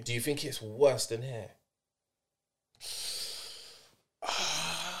 Okay. Do you think it's worse than here?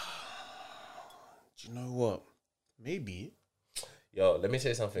 Do you know what? Maybe. Yo, let me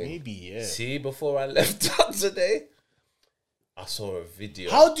say something. Maybe, yeah. See, before I left out today, I saw a video.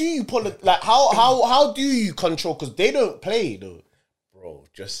 How do you how do you control? Because they don't play though. Bro,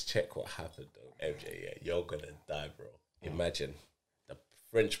 just check what happened though, MJ. Yeah, you're gonna die, bro. Imagine the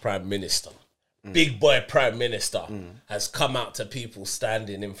French Prime Minister, big boy Prime Minister, has come out to people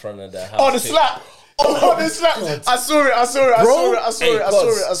standing in front of their house. Oh, the slap! Oh, the slap! I saw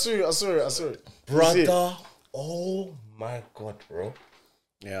it. Brother, oh my God, bro.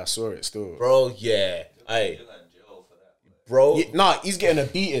 Yeah, I saw it still. Bro, yeah. Hey. Bro. Yeah, nah, he's getting a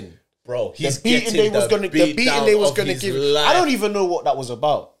beating. Bro, he's the beating they was gonna give. Life. I don't even know what that was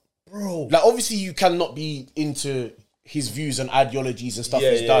about. Bro. Like, obviously you cannot be into his views and ideologies and stuff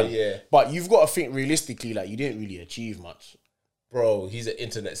he's done. Yeah. But you've got to think realistically, like, you didn't really achieve much. Bro, he's an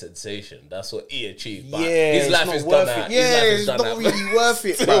internet sensation. That's what he achieved. But yeah, his life is done out. Yeah, it's not really worth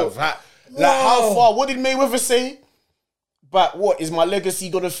it, bro. Like, how far? What did Mayweather say? But what, is my legacy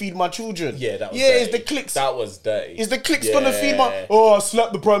gonna feed my children? Yeah, that was dirty. Is the clicks. That was dirty. Is the clicks gonna feed my... Oh, I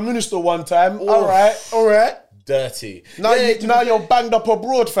slapped the Prime Minister one time. All right. Dirty. Now, now you're banged up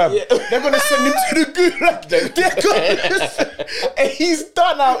abroad, fam. Yeah. They're gonna send him to the gulag. And he's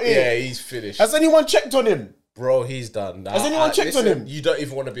done out here. Yeah, he's finished. Has anyone checked on him? Bro, he's done. Has anyone checked on him? You don't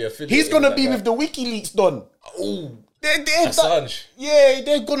even want to be affiliated. He's gonna be with the WikiLeaks done. Oh, they're Assange. Yeah,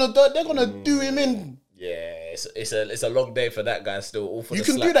 they're gonna do him in. Yeah, it's a long day for that guy still. All for you the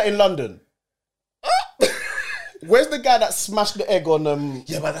can slap. do that in London. Where's the guy that smashed the egg on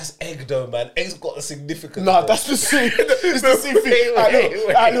Yeah, but that's egg though, man. Egg's got a significant. Nah, that's the same. It's the same thing.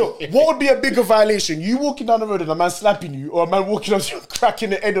 Look, what would be a bigger violation? You walking down the road and a man slapping you, or a man walking up to you cracking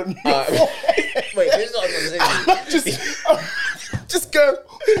the head on you? Wait, this is what I'm saying. Just go.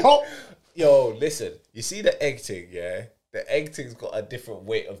 Oh. Yo, listen. You see the egg thing, yeah? The egg thing's got a different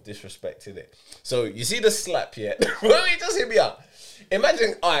weight of disrespect in it. So you see the slap, yeah? Wait, just hear me out.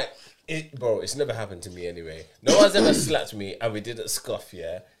 Imagine, alright. Bro, it's never happened to me anyway. No one's ever slapped me and we didn't scuff,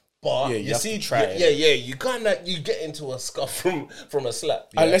 yeah? But you see, you kind of you get into a scuff from a slap.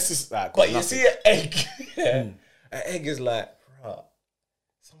 Yeah? Unless it's like, but you see an egg, an egg is like, bro,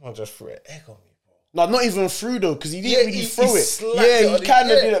 someone just threw an egg on me, bro. No, not even through though, because he didn't really throw it. Yeah, he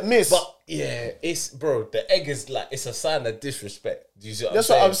kind of didn't miss. But yeah, it's bro, the egg is like it's a sign of disrespect. Do you see what That's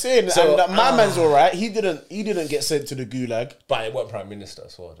I'm saying? what I'm saying. So, and my man's alright. He didn't get sent to the gulag. But it wasn't Prime Minister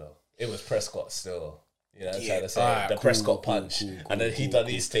as well though. It was Prescott still. You know what I'm trying to say? Right, the Prescott punch. And then he done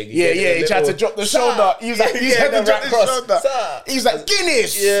his thing. He tried to drop the shoulder. He was like, he had to drop the shoulder. He was like,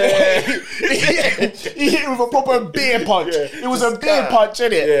 Guinness! Yeah. He hit with a proper beer punch. It was a beer punch,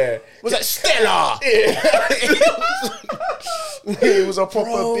 innit? Yeah. It was like, Stella! It was a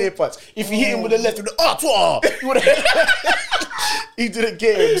proper beer punch. If he hit him with the left, he didn't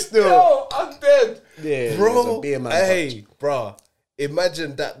get him still. Yo, I'm dead. Yeah, bro. It was a beer man punch. Bro.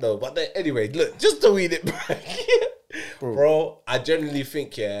 Imagine that though. But then, anyway, look, just to read it back. Bro, I genuinely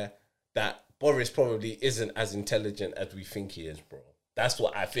think, that Boris probably isn't as intelligent as we think he is, bro. That's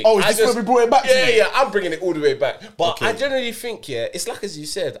what I think. Oh, is this where we brought it back to? Yeah, I'm bringing it all the way back. But I genuinely think, it's like as you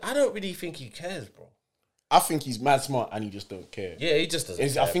said, I don't really think he cares, bro. I think he's mad smart and he just don't care. Yeah, he just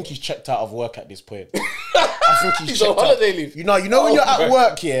doesn't care, I think he's checked out of work at this point. I think he's on holiday leave. You know when you're at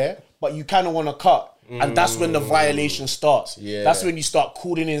work, but you kind of want to cut. And that's when the violation starts. Yeah. That's when you start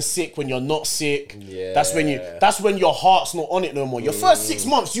calling in sick when you're not sick. Yeah. That's when your heart's not on it no more. Your first 6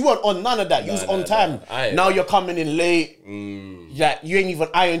 months, you weren't on none of that. You was on time. Now you're coming in late. Yeah, you ain't even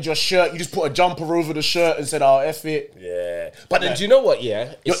ironed your shirt. You just put a jumper over the shirt and said, "Oh, F it." Yeah. But then do you know what?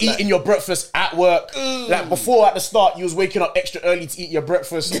 Yeah. You're eating your breakfast at work. Like before, at the start, you was waking up extra early to eat your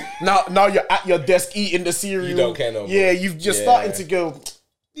breakfast. Now you're at your desk eating the cereal. You don't care no more. Yeah, you're starting to go,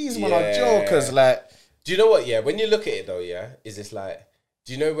 these men are jokers. Like, do you know what? Yeah, when you look at it though, yeah, is this like,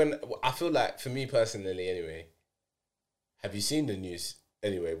 do you know when I feel like for me personally, anyway, have you seen the news?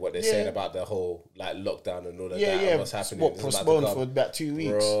 Anyway, what they're saying about the whole like lockdown and all of that and what's happening. What postponed for about 2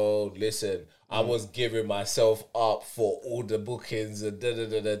 weeks. Bro, listen, I was giving myself up for all the bookings and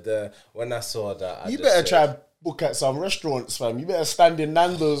when I saw that, you better try and book at some restaurants, fam. You better stand in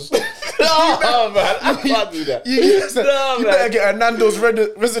Nando's. No, man, I can't do that. You better get a Nando's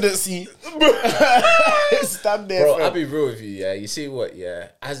residency. Stand there, bro. fam. I'll be real with you, yeah. You see what, yeah?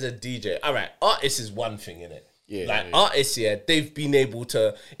 As a DJ, all right, artists is one thing, innit? Yeah, artists, they've been able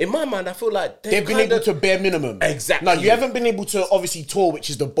to, in my mind, I feel like they've been able to bare minimum. Exactly. Now, you haven't been able to obviously tour, which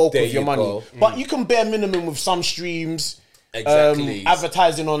is the bulk of your money. Go. But you can bare minimum with some streams,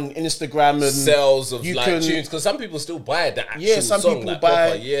 advertising on Instagram and sales of tunes. Because some people still buy the actual some song. people buy.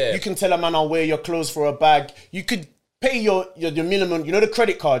 Proper, You can tell a man, I'll wear your clothes for a bag. You could pay your minimum. You know the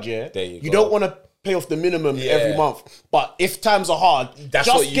credit card, yeah? There you go. don't want to pay off the minimum every month. But if times are hard, that's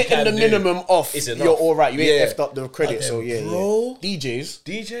just what you getting the minimum off, you're all right. You ain't effed up the credit. So bro.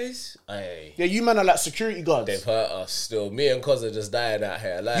 DJs, aye. Yeah, you man are like security guards. They've hurt us still. Me and Cos are just dying out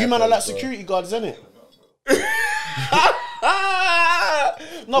here. You man are like security guards, isn't it?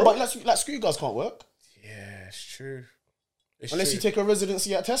 No, but like security guards can't work. Yeah, it's true. Unless you take a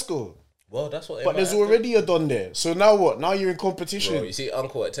residency at Tesco. Well, that's what. But there's already a Don there. So now what? Now you're in competition. Bro, you see,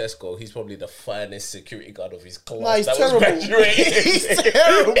 Uncle at Tesco, he's probably the finest security guard of his class. Nah, he's terrible. He's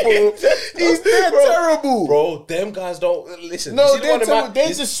terrible. He's terrible. Bro, them guys don't listen. No, they're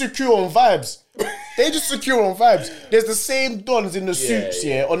just secure on vibes. They just secure on vibes. There's the same dons in the suits,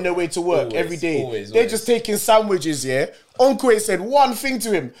 on their way to work every day. They're just taking sandwiches, Uncle said one thing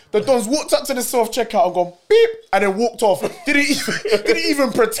to him. The dons walked up to the self-checkout and gone beep, and then walked off. Didn't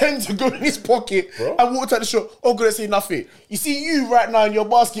even pretend to go in his pocket, bro. And walked out the shop. Uncle say nothing. You see you right now in your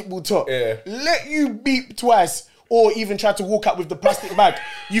basketball top. Let you beep twice. Or even try to walk out with the plastic bag.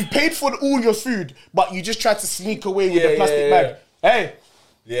 You've paid for all your food, but you just tried to sneak away with the plastic bag. Hey.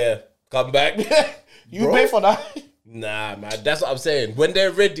 Yeah. Come back. You pay for that? Nah, man. That's what I'm saying. When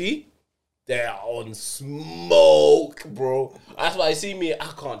they're ready, they're on smoke, bro. That's why you see me, I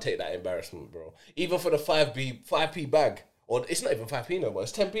can't take that embarrassment, bro. Even for the 5p bag. Or it's not even 5p no more.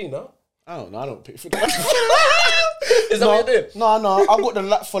 It's 10p, no? I don't know. I don't pay for that. Is that what you're doing? No. I got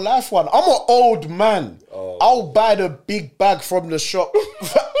the for life one. I'm an old man. I'll buy the big bag from the shop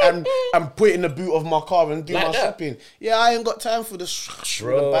and put it in the boot of my car and do my shopping. Yeah, I ain't got time for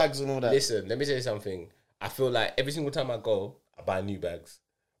the bags and all that. Listen, let me tell you something. I feel like every single time I go, I buy new bags.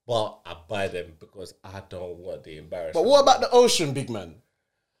 But I buy them because I don't want the embarrassment. But what about the ocean, big man?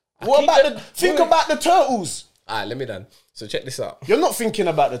 Think about the turtles. Alright, let me done. So check this out. You're not thinking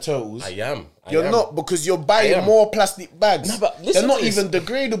about the turtles. I am. You're not, because you're buying more plastic bags. No, but they're not even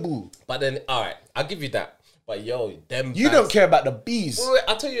degradable. But then, alright, I'll give you that. But yo, them you don't care about the bees. Wait,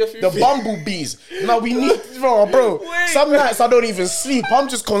 I'll tell you a few things. The bumblebees. No, we need, bro. Some nights I don't even sleep. I'm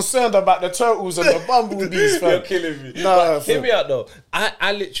just concerned about the turtles and the bumblebees, fam. You're killing me. Nah, hear me out though.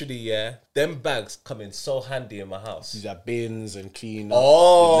 I literally, them bags come in so handy in my house. These are bins and clean up.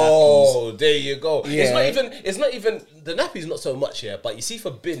 Oh, there you go. Yeah. It's not even the nappy's not so much here, but you see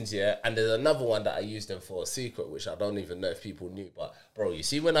for bins, and there's another one that I use them for a secret, which I don't even know if people knew. But bro, you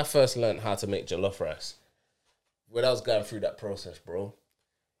see when I first learned how to make jollof rice, when I was going through that process, bro,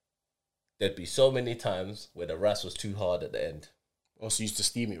 there'd be so many times where the rice was too hard at the end. Also, you used to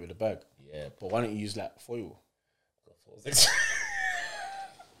steam it with a bag. Yeah. But why don't you use like foil?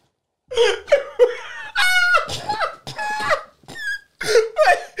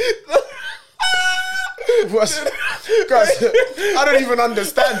 Guys, I don't even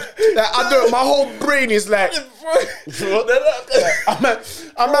understand. Like, my whole brain is like,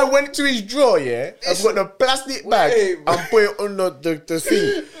 a man went to his drawer, and got the plastic bag and put it on the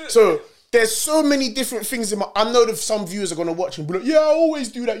thing. So there's so many different things in my. I know that some viewers are gonna watch and be like, "Yeah, I always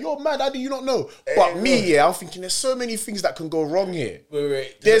do that. You're mad, how do you not know?" But me, I'm thinking there's so many things that can go wrong here.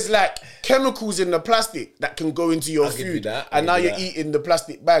 Wait. There's like chemicals in the plastic that can go into your food, and now you're eating the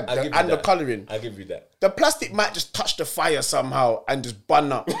plastic bag and the colouring. I'll give you that. The plastic might just touch the fire somehow and just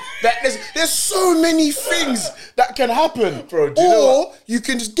burn up. There's so many things that can happen, bro. Or you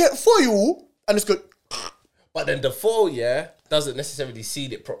can just get foil and it's good. But then the foil, doesn't necessarily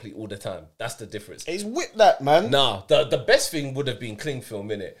seal it properly all the time. That's the difference. It's with that, man. Nah, the best thing would have been cling film,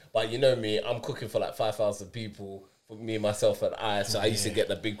 innit? But you know me, I'm cooking for like 5,000 people. For me, myself, and I. So I used to get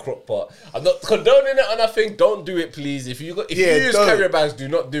the big crock pot. I'm not condoning it or nothing. Don't do it, please. If you use carrier bags, do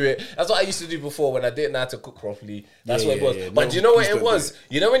not do it. That's what I used to do before when I didn't know how to cook properly. That's what it was. But do you know what it was?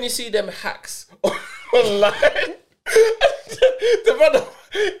 You know when you see them hacks online? The brother,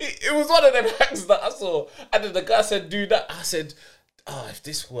 it was one of them hacks that I saw. And then the guy said, do that. I said, if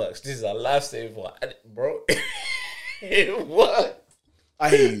this works, this is a lifesaver. And bro, it worked. I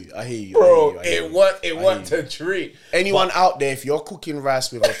hear you. Bro, it worked a treat. Anyone out there, if you're cooking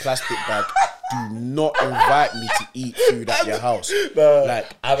rice with a plastic bag, do not invite me to eat food at your house.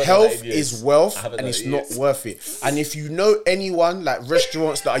 Like, health is wealth, and it's not worth it. And if you know anyone, like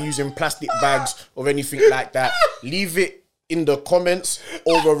restaurants that are using plastic bags or anything like that, leave it in the comments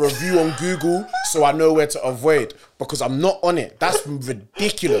or a review on Google so I know where to avoid, because I'm not on it. That's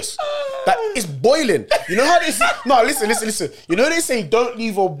ridiculous. That is boiling. You know how they say, no, listen. You know they say don't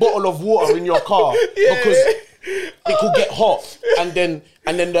leave a bottle of water in your car because it could get hot and then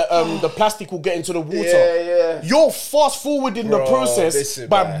the plastic will get into the water. Yeah. You're fast forwarding the process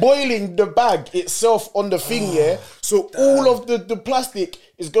by boiling the bag itself on the thing, so all of the plastic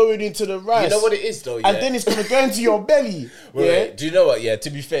is going into the rice. You know what it is though, and then it's gonna go into your belly. Wait, do you know what? Yeah, to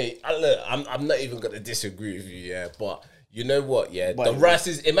be fair, I'm not even gonna disagree with you, but you know what? Yeah, the rice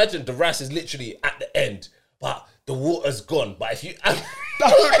is. Imagine the rice is literally at the end, but the water's gone. But if you, I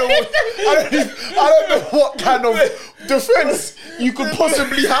don't know what kind of defense you could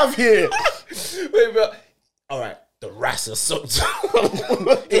possibly have here. Wait, but all right, the rice is soaked.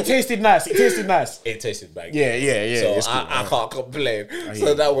 It tasted nice. It tasted bad. Yeah. So I can't complain.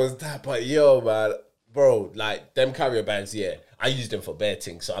 So that was that. But yo, man, bro, like them carrier bags, I use them for bare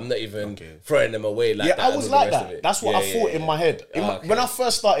things, so I'm not even throwing them away like that. I was like that. That's what I thought in my head. When I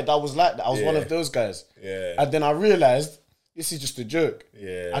first started, I was like that. I was one of those guys. Yeah. And then I realised this is just a joke.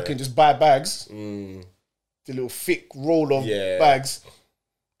 Yeah. I can just buy bags, the little thick roll of bags,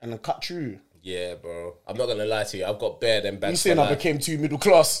 and then cut through. Yeah, bro. I'm not gonna lie to you. I've got bare them bags. You saying I became too middle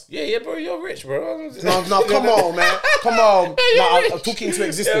class? Yeah, bro. You're rich, bro. No, come on, man. Come on. I'm talking into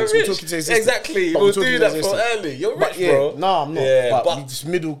existence. We're talking to existence. Exactly. We'll do that for early. You're rich, bro. No, I'm not. Yeah, but just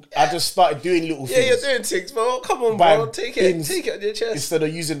middle. I just started doing little things. Yeah, you're doing things, bro. Come on, bro. Take it on your chest. Instead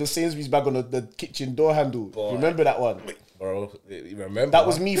of using the Sainsbury's bag on the kitchen door handle. Boy. Remember that one? Bro, you remember? That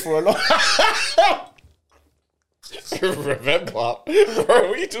was me for a long Remember? Bro, what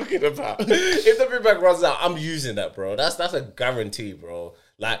are you talking about? If the big bag runs out, I'm using that, bro. That's a guarantee, bro.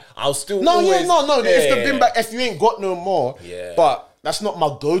 Like, I'll still No. always... If the bin bag, if you ain't got no more, but that's not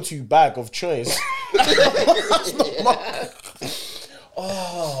my go-to bag of choice. That's not my...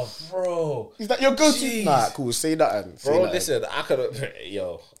 Oh, bro. Is that your go-to? Jeez. Nah, cool. Say that. Bro, listen, I could...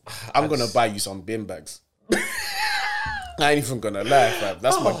 I'm going to buy you some bin bags. I ain't even gonna lie, fam.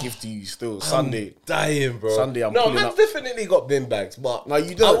 That's my gift to you still. Sunday. I'm dying, bro. Sunday, I'm pulling up. Definitely got bin bags, but... No,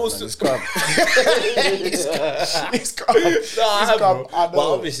 you don't, man. It's calm. It's calm. But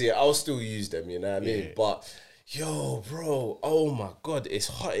obviously, I'll still use them, you know what I mean? But, yo, bro, oh my God, it's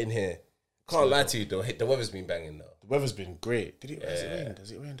hot in here. Can't lie to you, though. The weather's been banging, though. The weather's been great. Has it rained?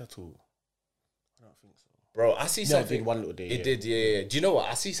 Has it rained at all? I don't think so. Bro, I see something. It did one little day. It did, yeah. Do you know what?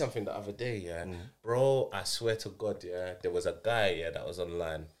 I see something the other day, Bro, I swear to God, there was a guy, that was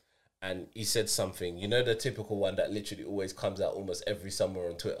online, and he said something. You know the typical one that literally always comes out almost every summer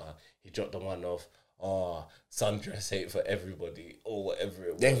on Twitter? He dropped the one of, sundress hate for everybody, or whatever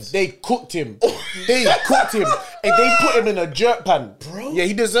it was. They cooked him. They cooked him. And they put him in a jerk pan. Bro. Yeah,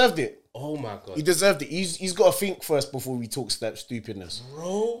 he deserved it. Oh my God. He deserved it. He's got to think first before we talk that stupidness.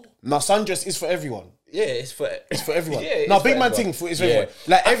 Bro. Now, sundress is for everyone. Yeah, it's for everyone. Yeah, now, big man thing is for everyone.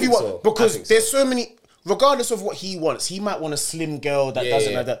 Like everyone, because there's so many. Regardless of what he wants, he might want a slim girl that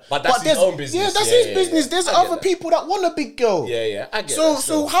doesn't like that. But that's his own business. Yeah, that's his business. There's other people that want a big girl. Yeah, I get that.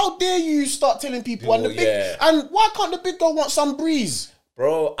 So how dare you start telling people and why can't the big girl want some breeze?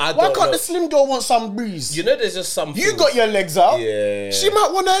 Bro, why can't the slim girl want some breeze? You know, there's just some. You got your legs out. Yeah. She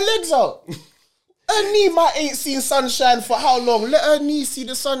might want her legs out. Her knee might ain't seen sunshine for how long? Let her knee see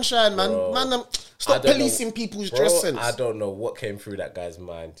the sunshine, man. Bro. Stop policing people's dress sense. I don't know what came through that guy's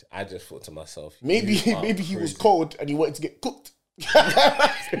mind. I just thought to myself, maybe he was cold and he wanted to get cooked.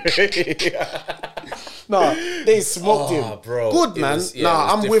 Nah, they smoked him. Bro, good, man.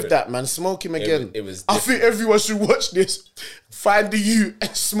 I'm with that, man. Smoke him again. I think everyone should watch this. Find the you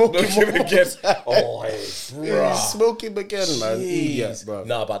and smoke him again. Bro. Smoke him again, man. Idiot, bro.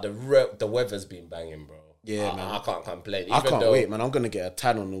 Nah, but the weather's been banging, bro. Yeah, man. I can't complain. I can't wait, man. I'm gonna get a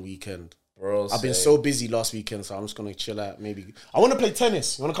tan on the weekend. Bro, I've been so busy last weekend, so I'm just gonna chill out. Maybe I want to play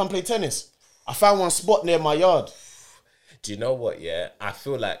tennis. You want to come play tennis? I found one spot near my yard. Do you know what? Yeah, I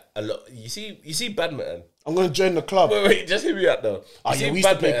feel like a lot. You see, badminton. I'm gonna join the club. Wait, just hear me out though. Oh, yeah, we used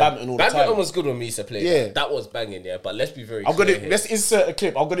to play badminton all the time. Badminton was good when we used to play. Yeah, that was banging. Yeah, but let's be very. Let's insert a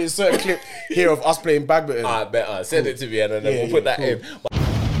clip. I'm gonna insert a clip here of us playing badminton. I better send it to me and then we'll put that in.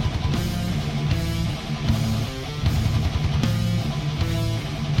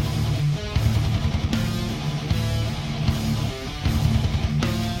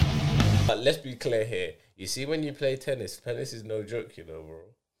 But let's be clear here. You see, when you play tennis is no joke, you know, bro.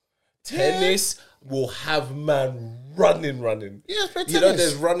 Tennis will have man running. Yeah, play tennis. You know,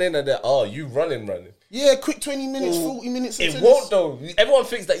 there's running and you running. Yeah, quick 20 minutes, 40 minutes. It won't though. Everyone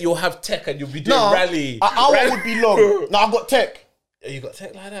thinks that you'll have tech and you'll be doing rally. An hour would be long. No, I got tech. You got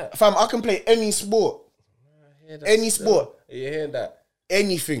tech like that? Fam, I can play any sport. Any sport. You hearing that?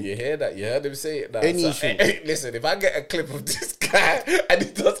 Anything. You hear that? You heard him say it now. Anything. So, listen, if I get a clip of this guy and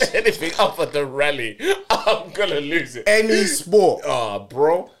he does anything up at the rally, I'm gonna lose it. Any sport. Oh,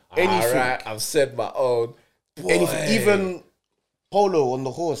 bro. Anything. All right, I've said my own. Boy. Anything. Even polo on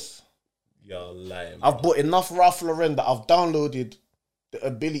the horse. You're lying. I've bought enough Ralph Lauren that I've downloaded the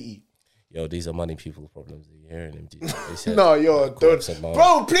ability. Yo, these are money people problems. Are you hearing him, dude? No, don't.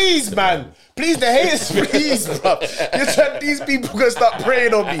 Bro, please, man. Please, the haters, please, bro. These people gonna start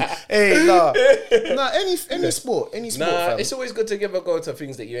praying on me. Hey, nah, any sport, fam. It's always good to give a go to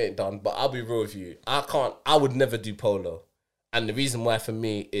things that you ain't done, but I'll be real with you. I would never do polo. And the reason why for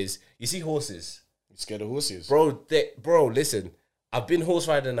me is, you see horses. You scared of horses? Bro, listen. I've been horse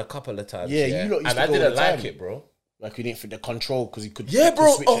riding a couple of times. Yeah, you lot used and to I go didn't all the like time. it, bro. Like you didn't fit the control because you could. Yeah,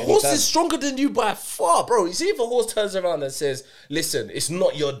 bro. Switch A at any horse time. is stronger than you by far, bro. You see, if a horse turns around and says, "Listen, it's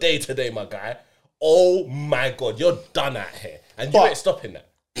not your day today, my guy." Oh my God, you're done out here, and you ain't stopping that.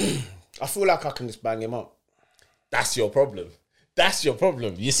 I feel like I can just bang him up. That's your problem.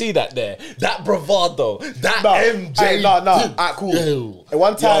 You see that there? That bravado. That MJ. No. Alright, cool. At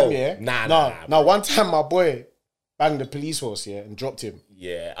one time, one time my boy banged the police horse, and dropped him.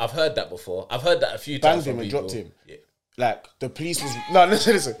 Yeah, I've heard that before. I've heard that a few times. Banged him and dropped him. Yeah. Like, the police was... No,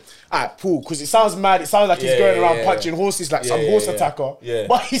 listen. Alright, cool. Because it sounds mad. It sounds like he's going around punching horses like some horse attacker. Yeah.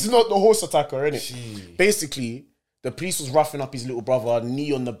 But he's not the horse attacker, innit? Basically, the police was roughing up his little brother,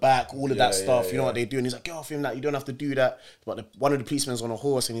 knee on the back, all of that stuff. You know what they do? And he's like, get off him, like, you don't have to do that. But one of the policemen's on a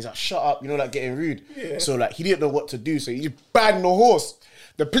horse and he's like, shut up, you know, like getting rude. Yeah. So, like, he didn't know what to do. So he just banged the horse.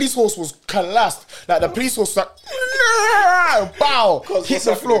 The police horse was collapsed. Like, the police horse was like, bow, hit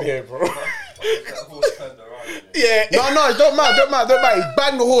the floor. Here, bro? Yeah. No, it don't matter. He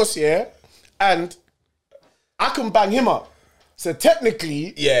banged the horse, and I can bang him up. So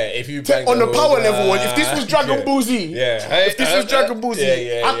technically, if you bang on the power level, if this was Dragon Ball Z, if this was Dragon Ball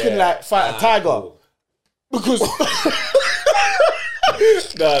Z, I can like fight a tiger. Cool. Because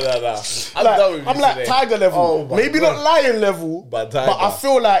no. I'm like tiger level. Maybe not lion level, but I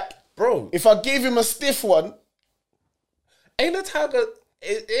feel like, bro, if I gave him a stiff one, ain't a tiger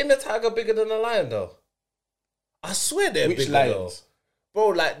bigger than a lion though? I swear they're bigger lions?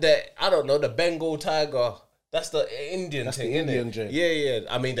 Though. Bro, like the Bengal tiger. That's the Indian thing, isn't it? joint. Yeah.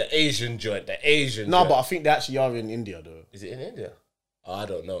 I mean, the Asian joint. No, but I think they actually are in India, though. Is it in India? Oh, I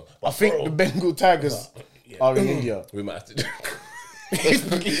don't know. But I think the Bengal tigers are in India. We might have to do. If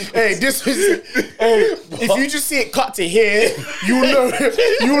you just see it cut to here, you'll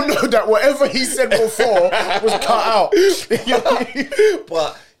know that whatever he said before was cut out.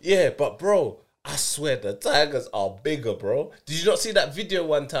 But bro, I swear the tigers are bigger, bro. Did you not see that video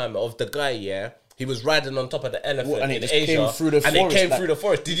one time of the guy? He was riding on top of the elephant and in it Asia, came through the forest, and it came through the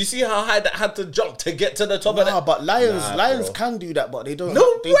forest. Did you see how high that had to jump to get to the top of that? Nah, but lions can do that, but they don't.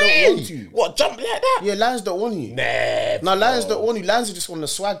 No they way. Don't want to. What, jump like that? Yeah, lions don't want you. Nah, lions don't want you. Lions are just on the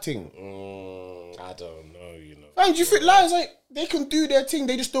swag thing. I don't know, you know. Man, do you think lions they can do their thing?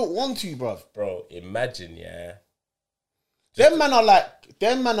 They just don't want to, bruv. Bro, imagine, Them man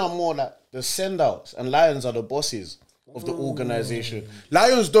are more like the sendouts, and lions are the bosses of the organization.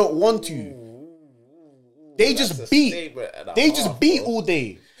 Lions don't want to. They just beat. They just beat all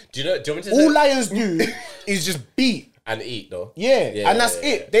day. Do you want me to say? All lions do is just beat and eat, though. Yeah, and that's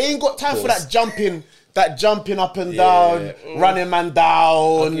it. They ain't got time for that jumping up and down, running man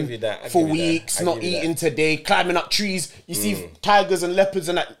down for weeks, not eating today, climbing up trees. You see tigers and leopards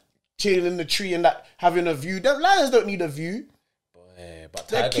and that chilling in the tree and that having a view. Them lions don't need a view. Boy, but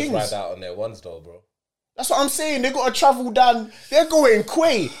tigers ride out on their ones though, bro. That's what I'm saying. They got to travel down. They're going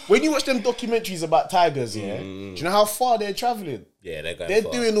quay. When you watch them documentaries about tigers, do you know how far they're traveling? Yeah, they're going. They're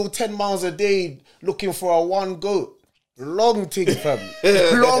doing all 10 miles a day looking for a one goat. Long thing, fam.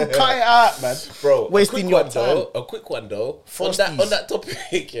 Long kite out, man. Bro, wasting your time. A quick one though. Frosties. On that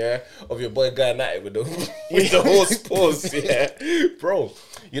topic, yeah, of your boy going at it with the horse pause, yeah. Bro,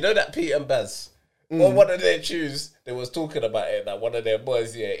 you know that Pete and Baz? On one of their tunes, they was talking about it, that one of their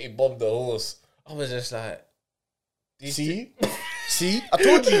boys, yeah, he bombed the horse. I was just like, see? See? I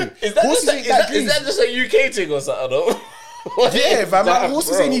told you. Is that just a UK thing or something, though? Yeah, fam.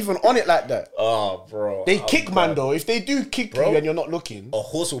 Horses ain't even on it like that. Oh, bro. They kick, man, though. If they do kick you and you're not looking. A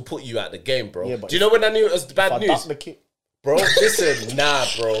horse will put you out the game, bro. Yeah, do you know when I knew it was bad news? The kick. Bro, listen, nah,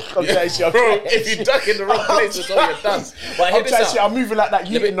 bro. Bro, if you duck in the wrong place, it's all you're done. But I'm moving like that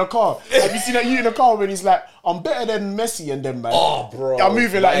youth in the car. Have you seen that youth in the car when he's like, I'm better than Messi and them, man? Oh, bro. I'm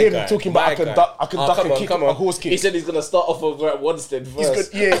moving like him, talking about I can duck a kick, a horse kick. He said he's gonna start off over at Wanston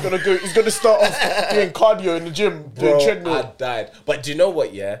first. He's gonna start off doing cardio in the gym, doing treadmill. I died. But do you know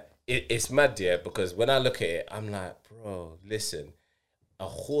what? Yeah, it's mad, yeah, because when I look at it, I'm like, bro, listen. A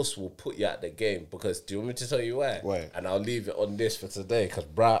horse will put you out the game because do you want me to tell you why? Why? And I'll leave it on this for today because,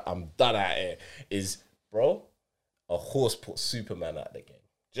 bro, I'm done at it. Bro, a horse put Superman out the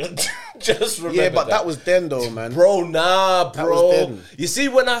game. Just remember. Yeah, but that was then though, man. Bro, nah, That bro. was then. You see,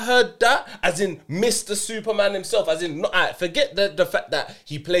 when I heard that, as in Mr. Superman himself, as in, forget the fact that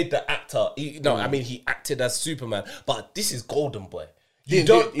he played the actor. I mean, he acted as Superman. But this is Golden Boy. He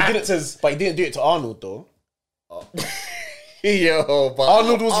didn't do it to Arnold though. Oh. Yo, but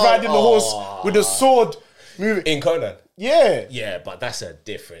Arnold was riding the horse with a sword moving. In Conan. Yeah. Yeah, but that's a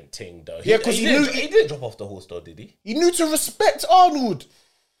different thing though. Yeah, because he didn't drop off the horse though, did he? He knew to respect Arnold.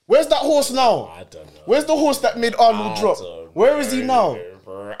 Where's that horse now? I don't know. Where's the horse that made Arnold drop? Where is he now?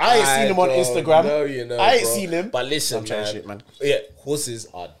 I ain't seen him on Instagram. I ain't seen him. But listen, man. Yeah, horses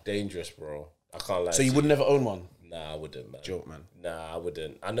are dangerous, bro. I can't lie. So you would never own one? Nah, I wouldn't, man. Joke, man. Nah, I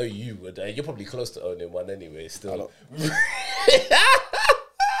wouldn't. I know you would. You're probably close to owning one anyway, still.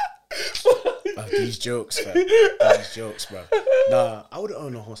 These jokes, fam. These jokes, bro. Nah, I wouldn't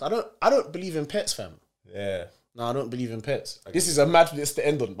own a horse. I don't believe in pets, fam. Yeah. No, I don't believe in pets. This is a mad place to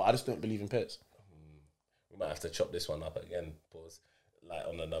end on, but I just don't believe in pets. We might have to chop this one up again. Pause. Like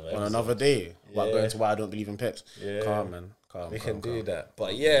on another episode. On another day. About going to why I don't believe in pets. Yeah. Calm, man. Calm. We can do that.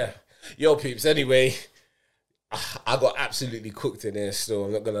 But yeah. Yo, peeps, anyway. I got absolutely cooked in here still,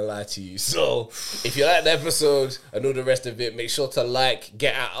 I'm not going to lie to you. So, if you like the episode and all the rest of it, make sure to like,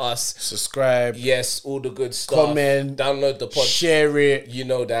 get at us. Subscribe. Yes, all the good stuff. Comment. Download the pod. Share it. You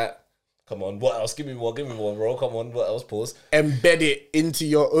know that. Come on, what else? Give me more, bro. Come on, what else? Pause. Embed it into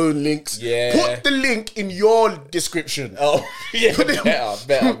your own links. Yeah. Put the link in your description. Oh, yeah.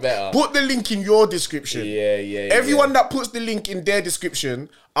 Better. Put the link in your description. Yeah. Everyone that puts the link in their description,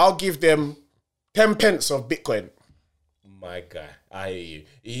 I'll give them 10 pence of Bitcoin. My guy, I hear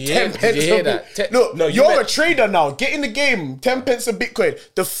you. 10 pence you hear of that? Look, no, you're a trader now. Get in the game. 10 pence of Bitcoin.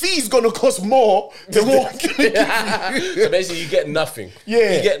 The fee's gonna cost more the more I'm gonna give you. So basically, you get nothing.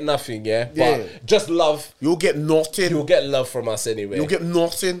 Yeah. You get nothing, yeah? But just love. You'll get nothing. You'll get love from us anyway. You'll get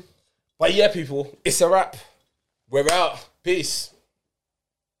nothing. But yeah, people, it's a wrap. We're out. Peace.